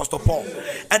body of Apostle Paul.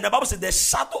 And the Bible says the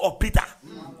shadow of Peter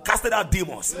casted out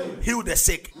demons, healed the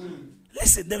sick.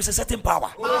 Listen, there is a certain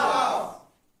power.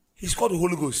 He's called the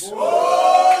Holy Ghost.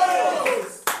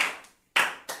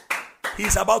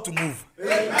 He's about to move.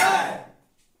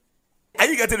 Are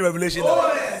you getting the revelation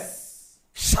now?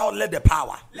 Shout, let the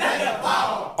power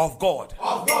of God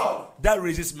that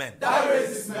raises men.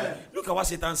 Look at what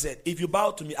Satan said. If you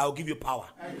bow to me, I'll give you power.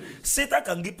 Satan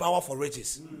can give power for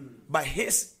riches, but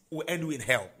his will end you in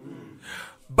hell.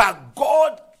 But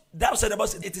God, that said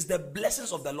about it is the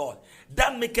blessings of the Lord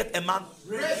that maketh a man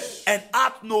rich and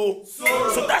add no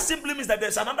sorrow. So that simply means that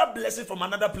there's another blessing from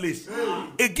another place.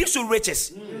 It gives you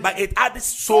riches, but it adds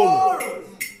sorrow.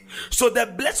 So the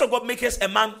blessing of God makes a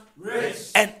man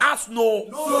rich and adds no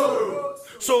sorrow.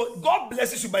 So God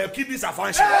blesses you, but your kidneys are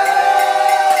functioning.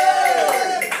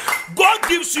 God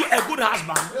gives you a good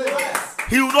husband.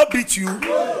 He will not beat you.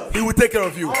 He will take care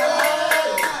of you.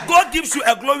 God gives you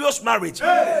a glorious marriage,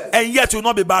 and yet you will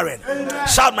not be barren.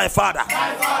 Shout, my Father,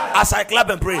 as I clap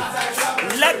and pray.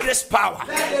 Let this power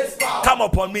come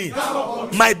upon me,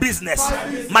 my business,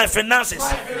 my finances,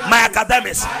 my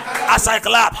academics. As I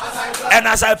clap and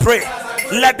as I pray,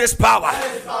 let this power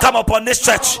come upon this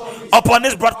church, upon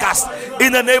this broadcast,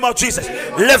 in the name of Jesus.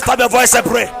 Lift up your voice and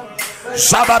pray.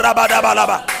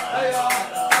 Shabarabadabalaba.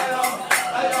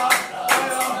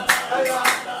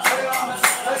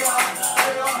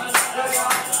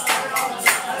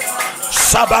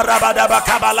 Shabarabadaba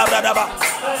kabalabradaba.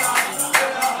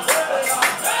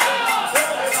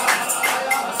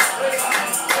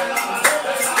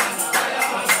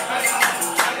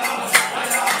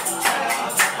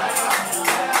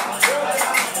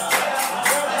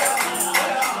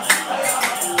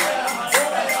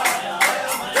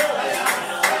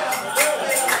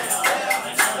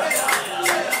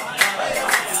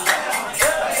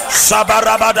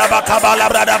 Shabarabadaba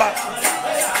kabalabradaba.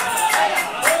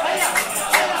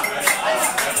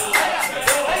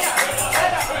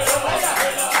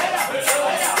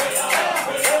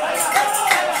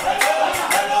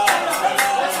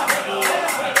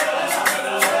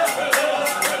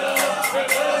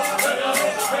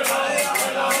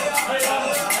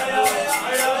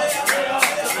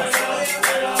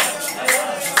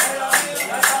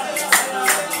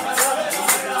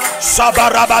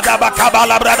 Shabarabadaba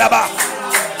kabalabradaba.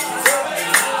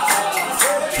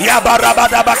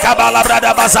 Yabarabadaba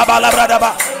kabalabradaba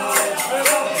zabalabradaba.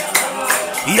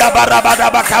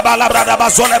 Yabarabadaba kabalabradaba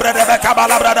zolebradaba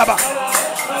kabalabradaba.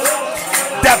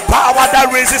 The power that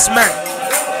raises men.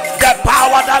 The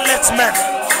power that lets men,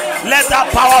 let that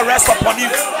power rest upon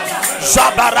you.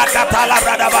 Shabarakatala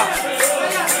bradaba.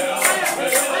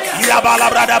 Yabala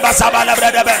bradaba sabala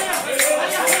bradaba.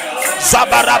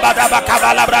 Shabarabadaba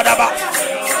kabala bradaba.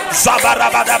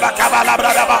 Shabarabadaba kabala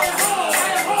bradaba.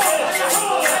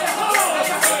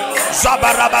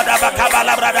 Shabarabadaba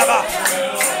kabala bradaba.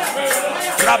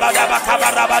 Rabadaba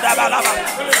kabarabadaba laba.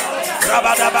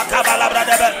 Rabadaba kabala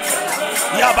bradaba.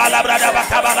 Yabala bradaba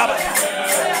kabala.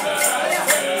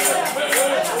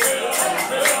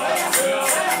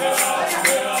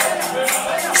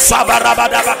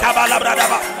 Sabarabadaba kabala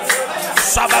bradaba.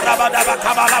 Sabarabadaba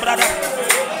kabala bradaba.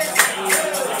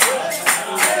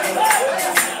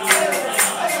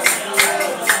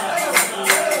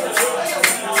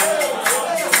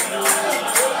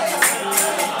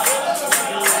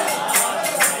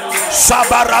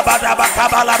 Sabarabadaba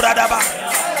kabala bradaba.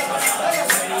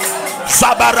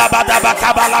 Sabarabadaba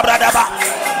kabala bradaba.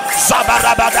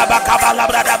 Sabarabadaba kabala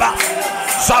bradaba.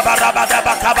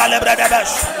 Sabarabadaba kabala bradaba.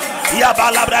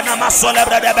 Yabala brana masole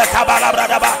bradaba kabala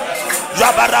bradaba.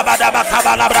 Yabarabadaba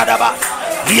kabala bradaba.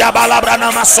 Yabala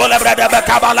brana masole bradaba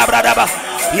kabala bradaba.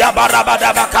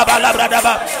 Yabarabadaba kabala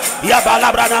bradaba.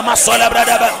 Yabala brana masole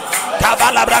bradaba.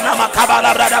 Kabala brana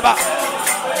makabala bradaba.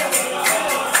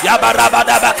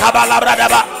 Yabarabadaba kabala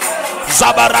bradaba.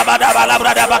 Zabarabadaba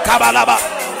labradaba kabalaba.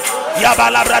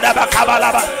 Yabala bradaba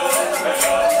kabalaba.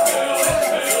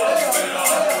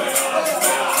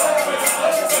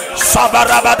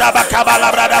 Sabarabadaba kabala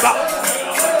bradaba.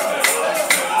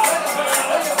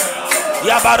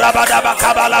 Yabarabadaba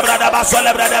kabala bradaba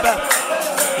sole bradaba.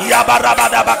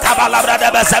 Yabarabadaba kabala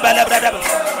bradaba sebele bradaba.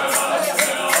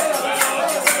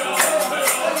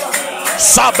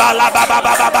 Sabala baba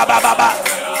baba baba baba.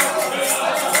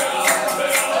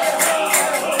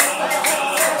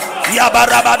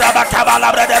 Yabarabadaba kabala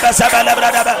bradaba sebele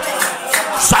bradaba.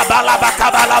 Sabala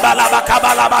bakabala bala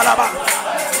kabala bala.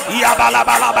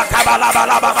 Yabalaba kabala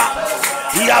bala baba.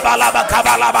 Yabalaba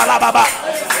kabala bala baba.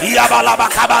 Yabalaba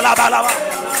kabala bala baba.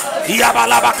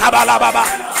 Yabalaba kabala baba.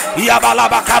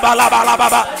 Yabalaba kabala bala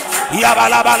baba.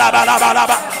 Yabalaba bala bala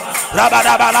baba.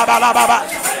 Rabada bala bala baba.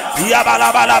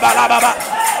 Yabalaba bala bala baba.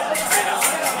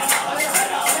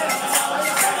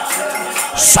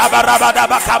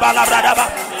 Sabarabada kabala bradaba.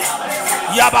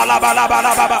 Yabalaba bala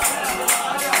bala baba.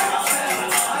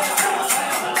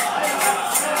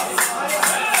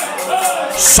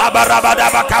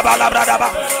 Sabarabadaba kabala bradaba.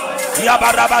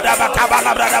 Yabarabadaba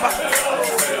kabala bradaba.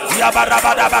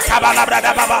 Yabarabadaba kabala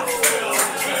bradaba.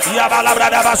 Yabala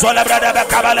bradaba sole bradaba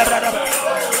kabala bradaba.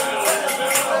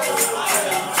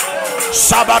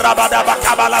 Sabarabadaba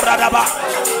kabala bradaba.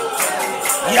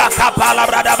 Yakapala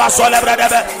bradaba sole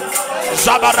bradaba.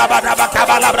 Sabarabadaba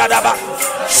kabala bradaba.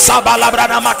 Sabala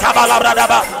bradama kabala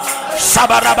bradaba.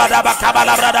 Sabarabadaba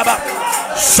kabala bradaba.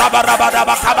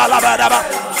 Sabarabadaba kabala bradaba.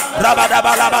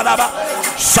 Rabadaba laba laba.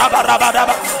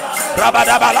 Sabarabadaba.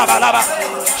 Rabadaba laba laba.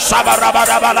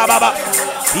 Sabarabadaba laba.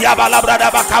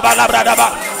 Yabalabradaba kabalabradaba.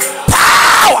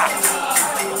 Power.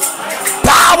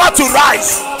 Power to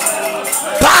rise.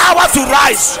 Power to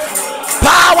rise.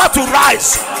 Power to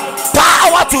rise.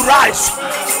 Power to rise.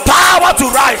 Power to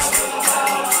rise.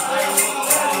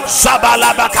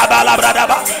 Sabalaba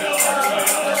kabalabradaba.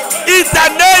 In the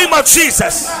name of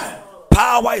Jesus.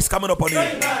 Power is coming upon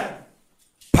you.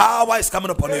 Power is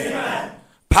coming upon you.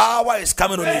 Power is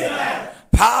coming on you.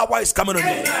 Power is coming on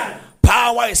you.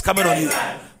 Power is coming on you.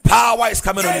 Power is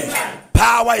coming on you.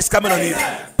 Power is coming on you.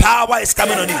 Power is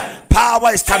coming on you.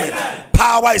 Power is coming.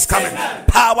 Power is coming.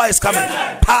 Power is coming.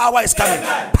 Power is coming.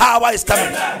 Power is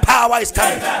coming. Power is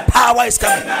coming. Power is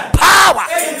coming. Power.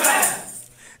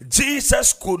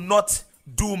 Jesus could not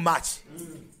do much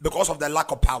because of the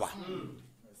lack of power.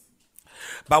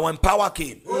 But when power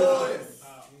came,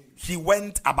 he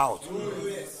went about.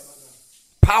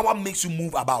 Power makes you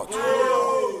move about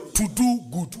to do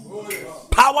good.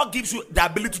 Power gives you the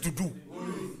ability to do,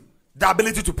 the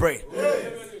ability to pray,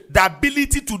 the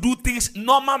ability to do things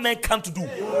normal men can't do.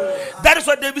 That is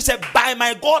what David said, by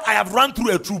my God I have run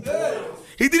through a troop.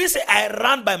 He didn't say I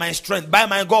ran by my strength, by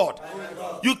my God.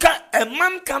 You can't, a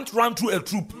man can't run through a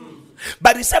troop.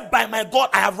 But he said, by my God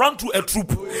I have run through a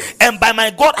troop, and by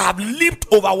my God I have leaped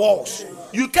over walls.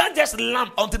 You can't just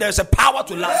lamp until there is a power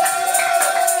to lamp.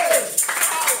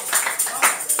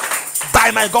 By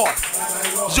my God.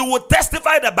 You will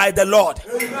testify that by the Lord.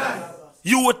 Amen.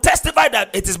 You will testify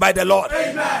that it is by the Lord.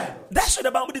 Amen. That's what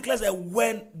the Bible declares, that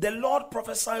when the Lord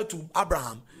prophesied to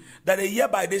Abraham that a year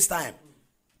by this time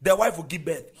the wife will give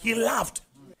birth, he laughed.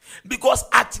 Because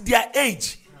at their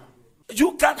age,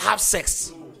 you can't have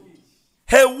sex.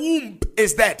 Her womb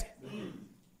is dead.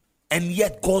 And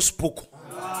yet God spoke.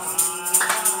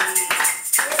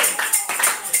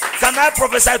 Can I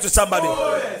prophesy to somebody?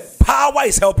 Power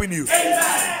is helping you.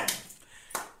 Amen.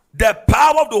 The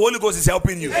power of the Holy Ghost is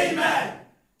helping you. Amen.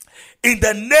 In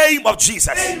the name of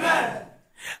Jesus. Amen.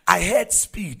 I heard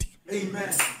speed.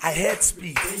 Amen. I heard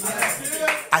speed.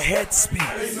 Amen. I heard speed.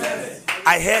 Amen.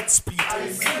 I heard speed.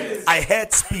 I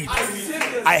heard speed.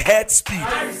 I heard speed.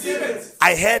 I receive it.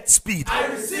 I heard speed. I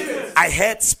receive it. I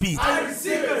heard speed. I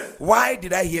receive it. Why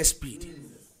did I hear speed?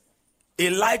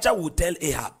 Elijah would tell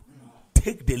Ahab,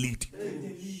 take the lead.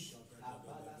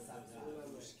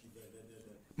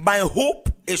 My hope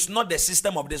is not the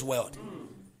system of this world.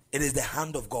 It is the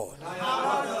hand of God.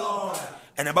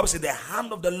 And the Bible says the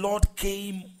hand of the Lord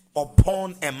came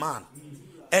upon a man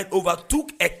and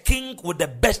overtook a king with the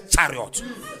best chariot.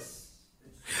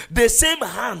 The same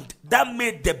hand that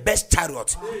made the best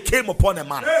chariot came upon a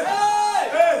man.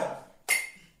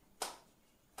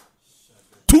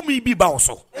 To me be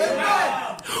also.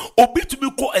 Obi to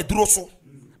me ko edroso.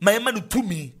 My man to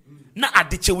me. Na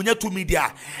adeche wonya to me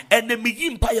dia. And the me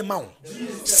yimpa ye ma.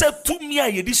 Se to me a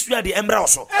ye disua de embra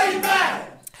so. Amen.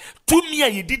 To me a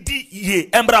ye didi ye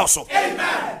embra so.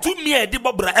 Amen. To me a de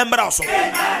bobra embra so.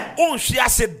 Amen. On hwia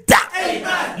se da.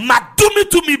 Amen. Ma do me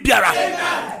to me biara.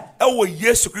 Amen. Oh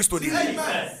yes, Christo.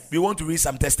 Amen. We want to read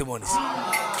some testimonies.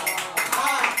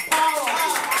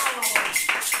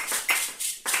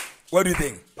 What do you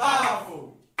think?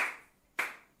 Powerful.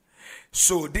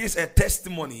 So this is a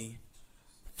testimony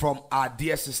from our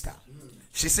dear sister.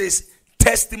 She says,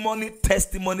 testimony,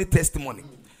 testimony, testimony.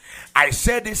 I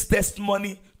share this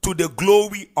testimony to the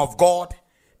glory of God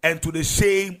and to the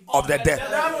shame of the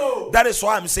devil. That is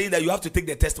why I'm saying that you have to take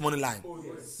the testimony line.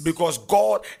 Because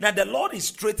God, now the Lord is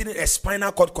straightening a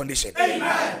spinal cord condition.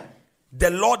 Amen. The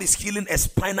Lord is healing a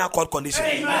spinal cord condition.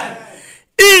 Amen.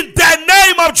 In the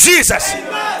name of Jesus.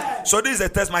 Amen. So this is a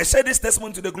testimony. I said this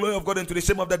testimony to the glory of God and to the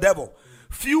shame of the devil.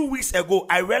 Few weeks ago,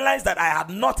 I realized that I had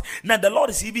not. Now the Lord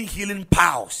is even healing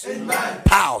powers. Amen.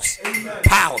 Powers. Amen.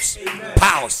 Powers. Amen.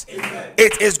 Powers. Amen.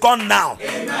 It is gone now.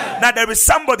 Amen. Now there is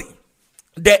somebody.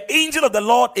 The angel of the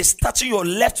Lord is touching your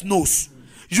left nose.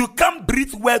 You can't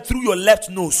breathe well through your left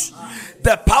nose.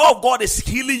 The power of God is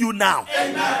healing you now.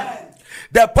 Amen.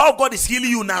 The power of God is healing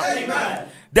you now. Amen.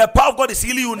 The power of God is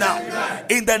healing you now. Amen.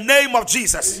 In the name of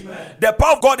Jesus. Amen. The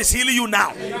power of God is healing you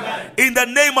now. Amen. In the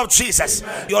name of Jesus.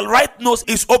 Amen. Your right nose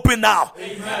is open now.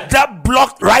 Amen. That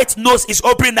blocked right nose is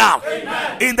open now.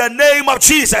 Amen. In the name of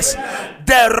Jesus. Amen.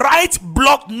 The right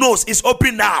blocked nose is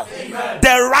open now. Amen.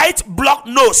 The right blocked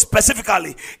nose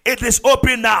specifically, it is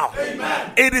open now.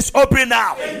 Amen. It is open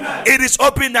now. Amen. It is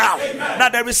open now. Amen. Now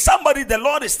there is somebody, the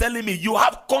Lord is telling me, you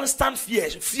have constant fear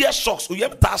shocks.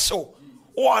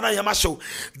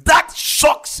 That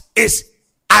shocks is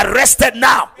arrested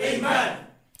now. Amen.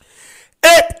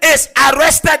 It is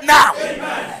arrested now.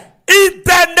 Amen. In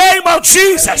the name of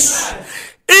Jesus. Amen.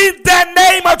 In the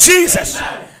name of Jesus.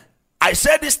 Amen. I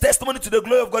said this testimony to the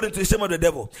glory of God and to the shame of the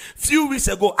devil. Few weeks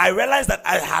ago, I realized that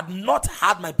I had not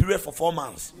had my period for 4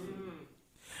 months,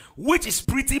 which is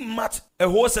pretty much a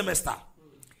whole semester.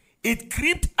 It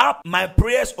creeped up my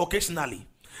prayers occasionally,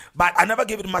 but I never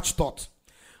gave it much thought.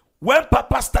 When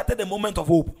Papa started the moment of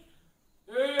hope,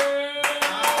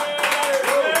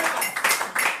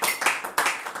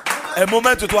 a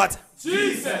moment with what?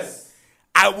 Jesus.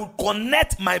 I would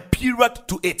connect my period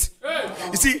to it.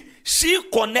 You see, she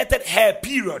connected her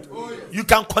period. You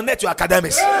can connect your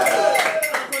academics.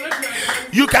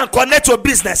 You can connect your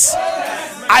business.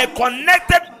 I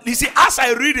connected. You see, as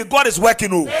I read it, God is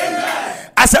working.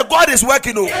 I said, God is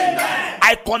working.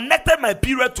 I connected my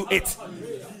period to it.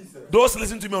 Those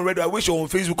listening to me already, I wish you're on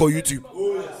Facebook or YouTube.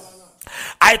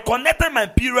 I connected my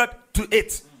period to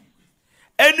it.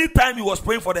 Anytime he was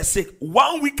praying for the sick,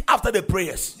 1 week after the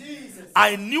prayers,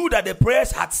 I knew that the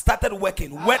prayers had started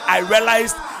working when I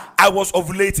realized I was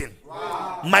ovulating.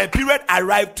 My period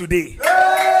arrived today.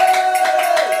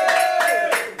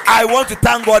 I want to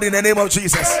thank God in the name of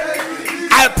Jesus.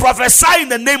 I prophesy in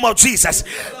the name of Jesus.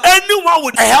 Anyone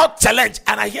with a health challenge,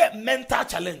 and I hear mental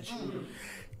challenge,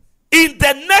 in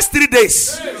the next 3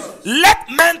 days, let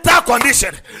mental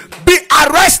condition be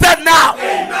arrested now.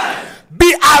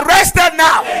 Be arrested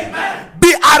now.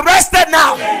 Be arrested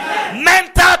now.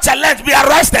 Mental challenge, be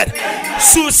arrested.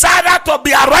 Suicidal to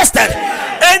be arrested.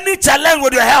 Any challenge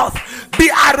with your health, be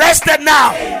arrested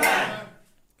now.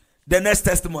 The next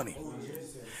testimony.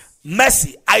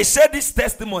 Mercy. I said this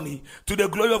testimony to the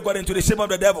glory of God and to the shame of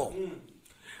the devil.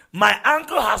 My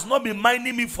uncle has not been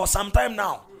minding me for some time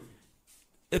now.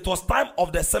 It was time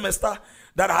of the semester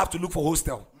that I have to look for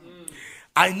hostel.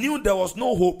 I knew there was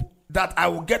no hope that I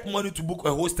would get money to book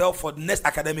a hostel for the next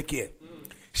academic year.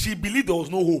 She believed there was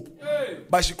no hope,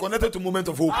 but she connected to moment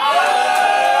of hope.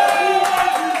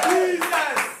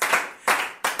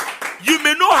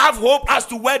 have hope as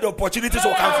to where the opportunities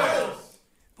will come from?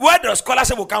 Where the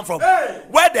scholarship will come from?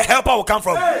 Where the helper will come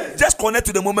from? Just connect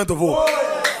to the moment of hope.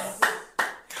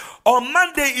 On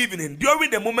Monday evening,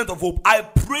 during the moment of hope, I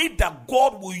pray that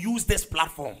God will use this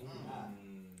platform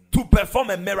to perform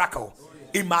a miracle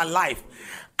in my life.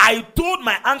 I told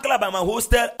my uncle about my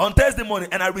hostel on Thursday morning,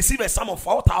 and I received a sum of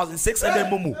 4,600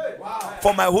 mumu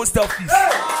for my hostel fees.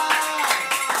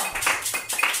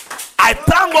 I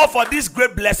thank God for this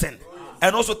great blessing,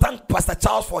 and also thank Pastor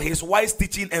Charles for his wise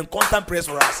teaching and constant prayers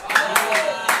for us.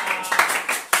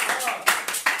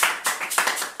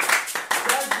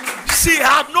 She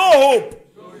had no hope,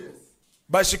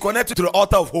 but she connected to the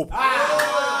altar of hope.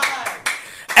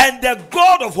 And the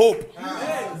God of hope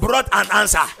brought an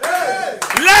answer.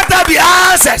 Let there be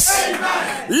answers.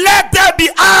 Let there be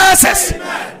answers.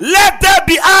 Let there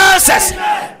be answers.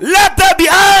 Let there be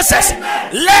answers.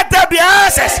 Let there be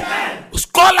answers.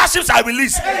 Scholarships are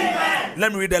released.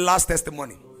 Let me read the last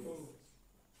testimony.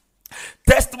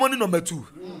 Testimony number 2.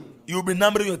 You'll be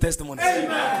numbering your testimony.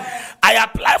 I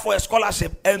applied for a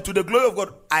scholarship, and to the glory of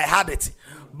God, I had it.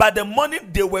 But the money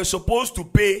they were supposed to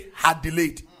pay had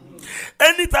delayed.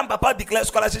 Anytime Papa declares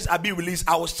scholarships are being released,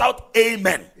 I will shout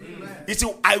amen. You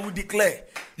see, I will declare.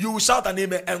 You will shout an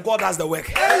amen, and God does the work.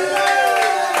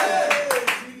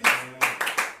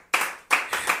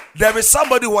 There is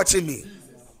somebody watching me.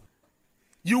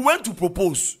 You went to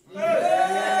propose.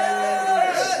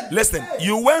 Listen,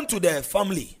 you went to the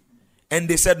family and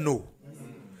they said no.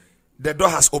 The door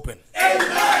has opened.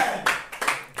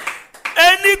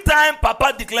 Anytime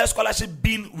Papa declares scholarship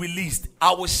being released,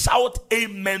 I will shout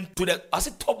amen to the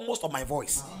topmost of my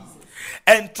voice.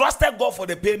 And trusted God for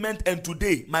the payment. And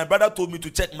today, my brother told me to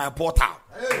check my portal.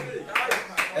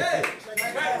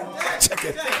 Check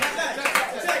it.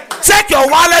 Check your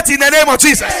wallet in the name of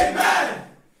Jesus.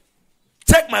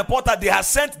 Check my portal. They have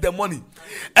sent the money.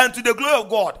 And to the glory of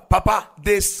God, Papa,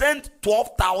 they sent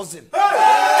 12,000 to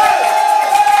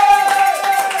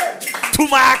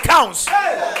my accounts.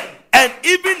 And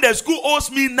even the school owes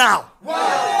me now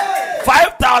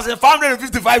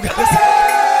 5,555.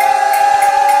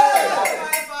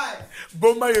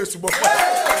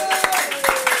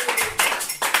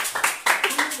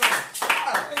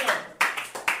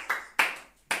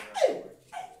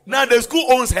 Now the school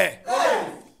owns her.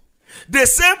 The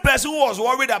same person who was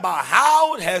worried about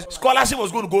how her scholarship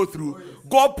was going to go through,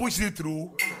 God pushed it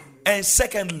through. And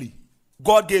secondly,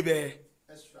 God gave her.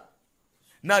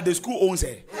 Now the school owns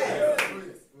her.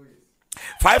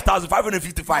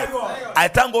 5,555. I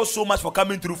thank God so much for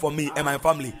coming through for me and my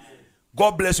family.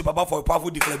 God bless you, Papa, for your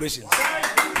powerful declarations.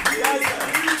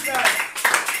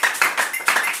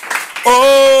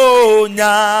 Oh,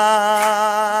 nyako.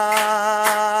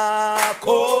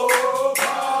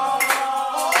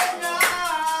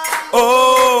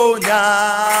 Oh,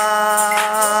 nyako.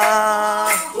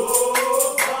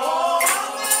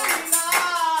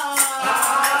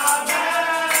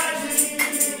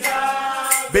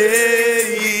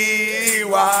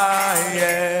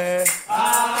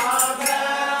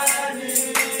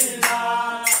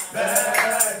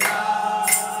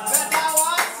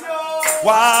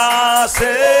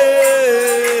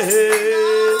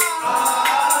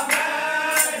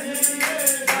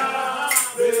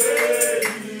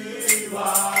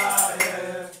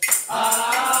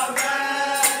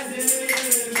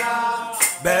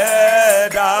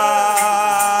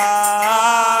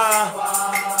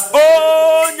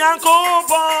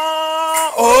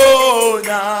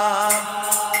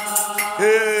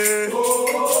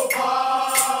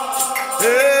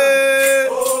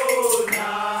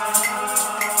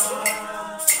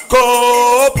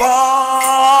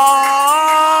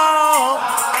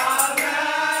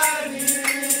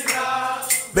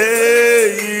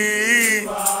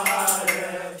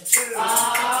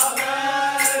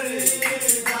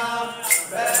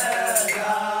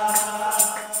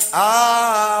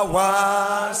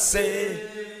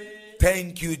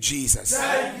 Thank you, Jesus.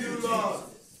 Thank you, Lord.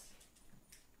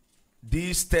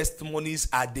 These testimonies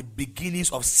are the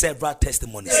beginnings of several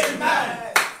testimonies.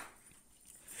 Amen.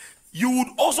 You would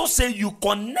also say you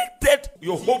connected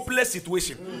your hopeless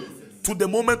situation to the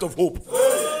moment of hope.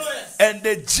 And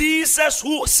the Jesus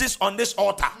who sits on this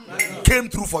altar came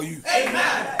through for you.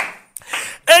 Amen.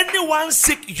 Anyone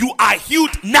sick, you are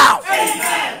healed now.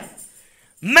 Amen.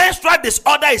 Menstrual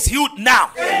disorder is healed now.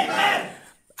 Amen.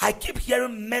 I keep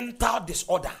hearing mental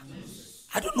disorder.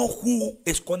 I don't know who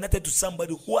is connected to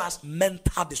somebody who has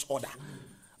mental disorder,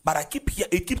 but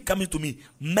it keep coming to me.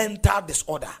 Mental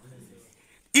disorder.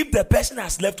 If the person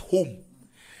has left home,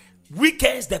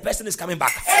 weekends the person is coming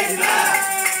back.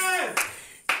 Amen.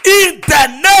 In the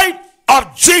name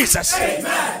of Jesus.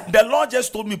 The Lord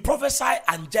just told me, prophesy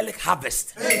angelic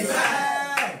harvest.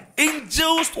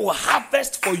 Angels will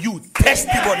harvest for you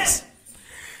testimonies.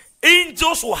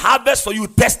 Angels will harvest for you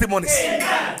testimonies.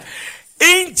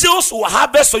 Angels will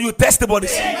harvest for you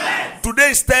testimonies.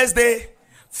 Today is Thursday,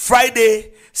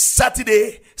 Friday,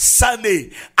 Saturday,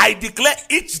 Sunday. I declare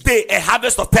each day a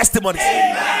harvest of testimonies.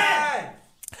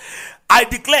 I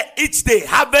declare each day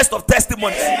harvest of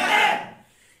testimonies.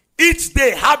 Each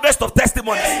day harvest of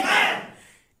testimonies.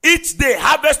 Each day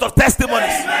harvest of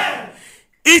testimonies.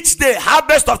 Each day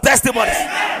harvest of testimonies.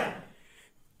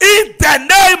 In the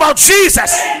name of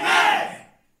Jesus.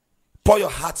 Pour your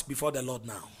heart before the Lord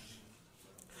now.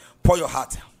 Pour your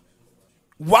heart.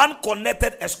 One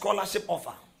connected a scholarship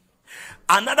offer.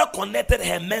 Another connected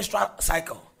her menstrual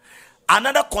cycle.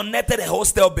 Another connected a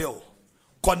hostel bill.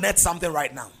 Connect something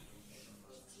right now.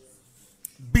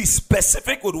 Be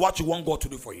specific with what you want God to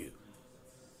do for you.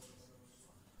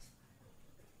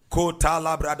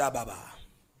 Kotala brada baba.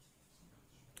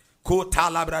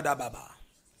 Kotala brada baba.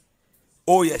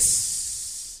 Oh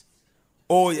yes.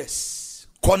 Oh yes.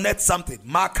 Connect something.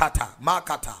 Makata.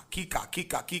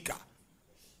 Kika.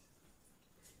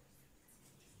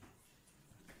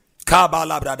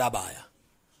 Kabala brada baya.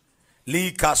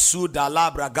 Lika suda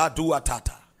labra gadu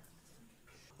atata.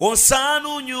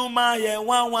 Osanu nyuma ye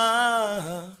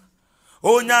wawa.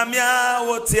 Onyamia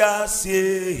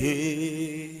wotiasie.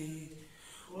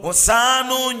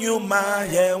 Osanu nyuma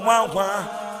ye wawa.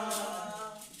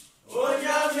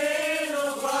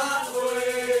 Onyamino kwa we.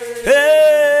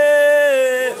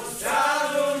 Hey.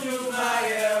 Osanu nyuma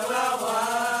ye wawa.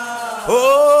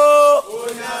 Oh.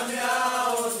 Onyamia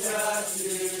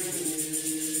wotiasie.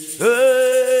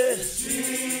 Hey.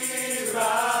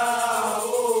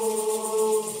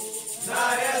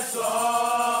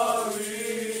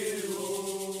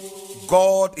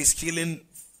 God is healing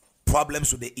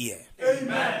problems with the ear.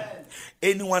 Amen.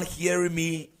 Anyone hearing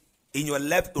me in your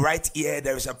right ear,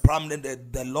 there is a problem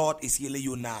that the Lord is healing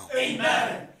you now.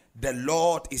 Amen. The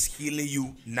Lord is healing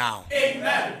you now.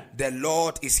 Amen. The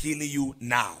Lord is healing you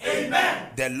now. Amen.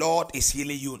 The Lord is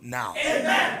healing you now.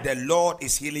 Amen. The Lord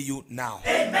is healing you now.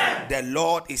 Amen. The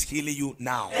Lord is healing you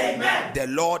now. Amen. The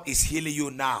Lord is healing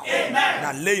you now. Amen.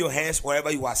 Now lay your hands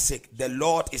wherever you are sick. The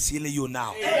Lord is healing you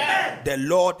now. Amen. The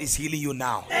Lord is healing you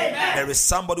now. Amen. There is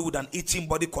somebody with an itching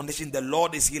body condition. The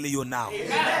Lord is healing you now.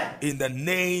 Amen. In the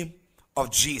name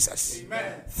of Jesus.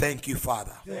 Amen. Thank you,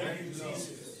 Father. Thank you,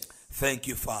 Jesus. Thank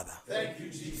you, Father. Thank you,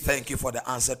 Jesus. Thank you for the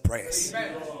answered prayers.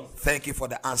 Amen. Thank you for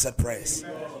the answered prayers.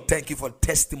 Amen. Thank you for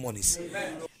testimonies.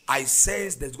 Amen. I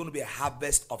sense there's going to be a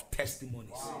harvest of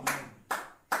testimonies. Wow.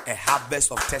 A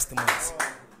harvest of testimonies.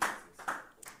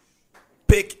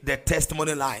 Pick the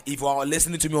testimony line. If you are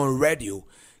listening to me on radio,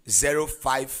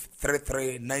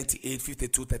 0533 98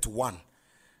 52 31.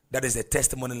 That is the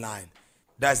testimony line.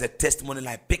 That's the testimony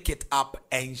line. Pick it up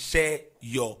and share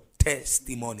your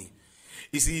testimony.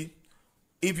 You see,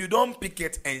 if you don't pick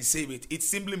it and save it, it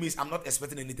simply means I'm not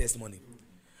expecting any testimony.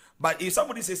 But if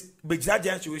somebody says,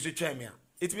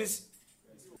 it means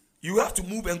you have to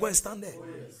move and go and stand there.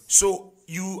 So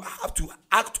you have to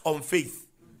act on faith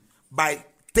by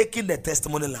taking the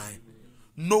testimony line,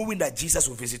 knowing that Jesus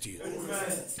will visit you.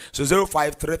 So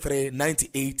 0533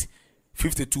 98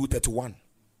 52 31.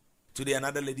 Today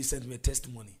another lady sent me a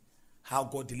testimony. How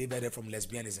God delivered her from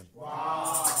lesbianism.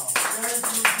 Wow.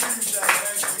 Thank you, Jesus.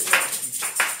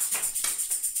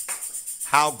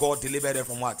 How God delivered her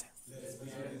from what?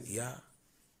 Lesbianism. Yeah.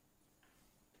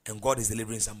 And God is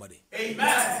delivering somebody.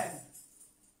 Amen.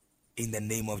 In the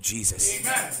name of Jesus.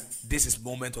 Amen. This is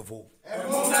moment of hope. A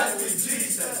moment with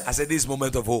Jesus. I said this is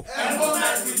moment of hope. A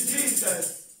moment with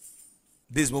Jesus.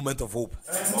 This is moment of hope.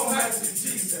 A moment with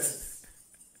Jesus.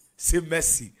 Say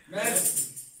mercy. Mercy.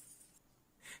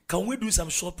 Can we do some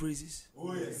short praises?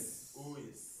 Oh yes. Oh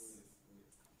yes.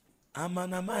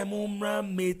 Amana my mumra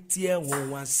metia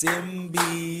wa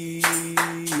sembi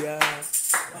ya.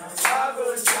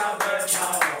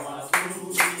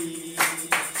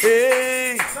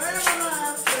 Hey.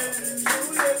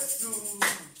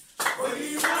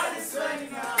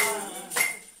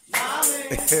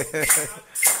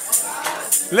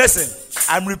 Listen,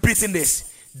 I'm repeating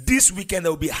this. This weekend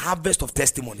there will be a harvest of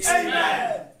testimonies.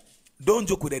 Amen. Don't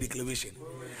joke with the declaration.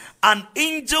 An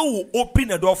angel will open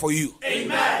the door for you.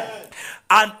 Amen.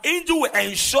 An angel will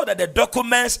ensure that the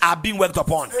documents are being worked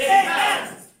upon.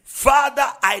 Amen. Father,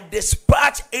 I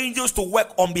dispatch angels to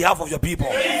work on behalf of your people.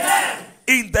 Amen.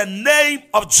 In the name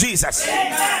of Jesus.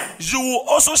 Amen. You will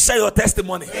also share your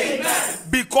testimony. Amen.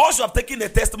 Because you have taken a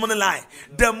testimony line,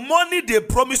 the money they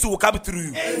promised you will come through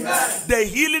you. Amen. The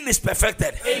healing is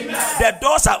perfected. Amen. The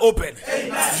doors are open.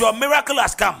 Amen. Your miracle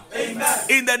has come. Amen.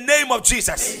 In the name of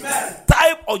Jesus. Amen.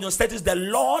 Type on your status, the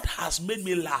Lord has made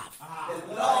me laugh. The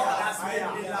Lord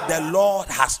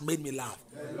has made me laugh.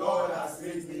 The Lord has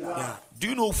made me laugh. Yeah. Do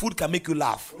you know food can make you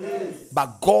laugh? Yes.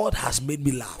 But God has made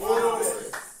me laugh. Yes.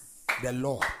 The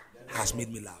Lord has made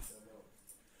me laugh.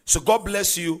 So God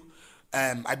bless you.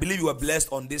 I believe you were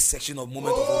blessed on this section of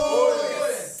Moment of Hope.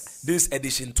 Yes. This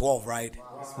edition 12, right?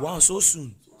 Wow, so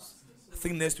soon. I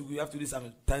think next week we have to do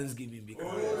some Thanksgiving.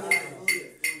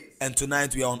 And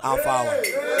tonight we are on Alpha Hour.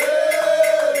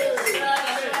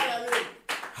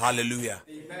 Hallelujah.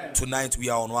 Amen. Tonight we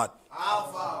are on what?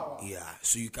 Alpha. Yeah.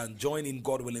 So you can join in,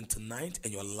 God willing, tonight,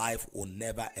 and your life will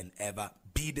never and ever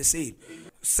be the same.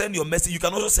 Amen. Send your message. You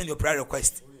can also send your prayer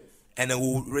request, and then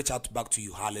we'll reach out back to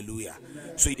you. Hallelujah.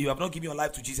 Amen. So if you have not given your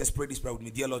life to Jesus, pray this prayer with me.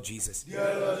 Dear Lord Jesus.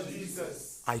 Dear Lord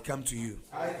Jesus, I come to you.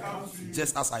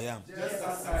 Just as I am.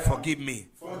 Forgive me.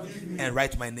 And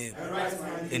write my name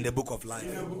in the book of life.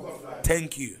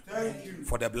 Thank you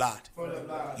for the blood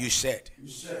you shed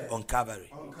on Calvary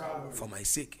for my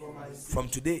sake. From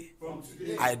today,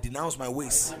 I denounce my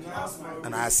ways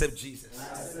and I accept Jesus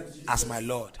as my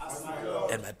Lord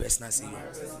and my personal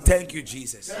Savior. Thank you,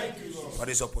 Jesus, for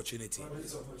this opportunity.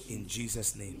 In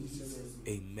Jesus' name,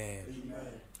 amen.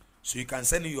 So you can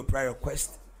send in your prayer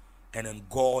request, and then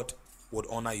God would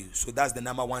honor you. So that's the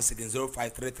number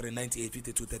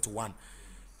 0533985231.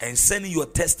 And sending your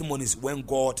testimonies when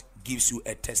God gives you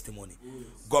a testimony.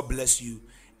 God bless you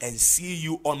and see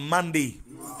you on Monday.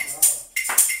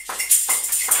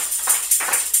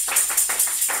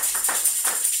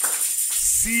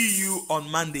 See you on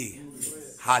Monday.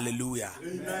 Hallelujah.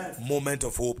 Amen. Moment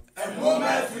of hope. A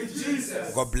moment with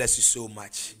Jesus. God bless you so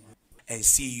much. And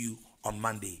see you on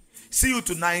Monday. See you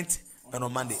tonight and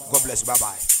on Monday. God bless you.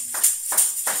 Bye-bye.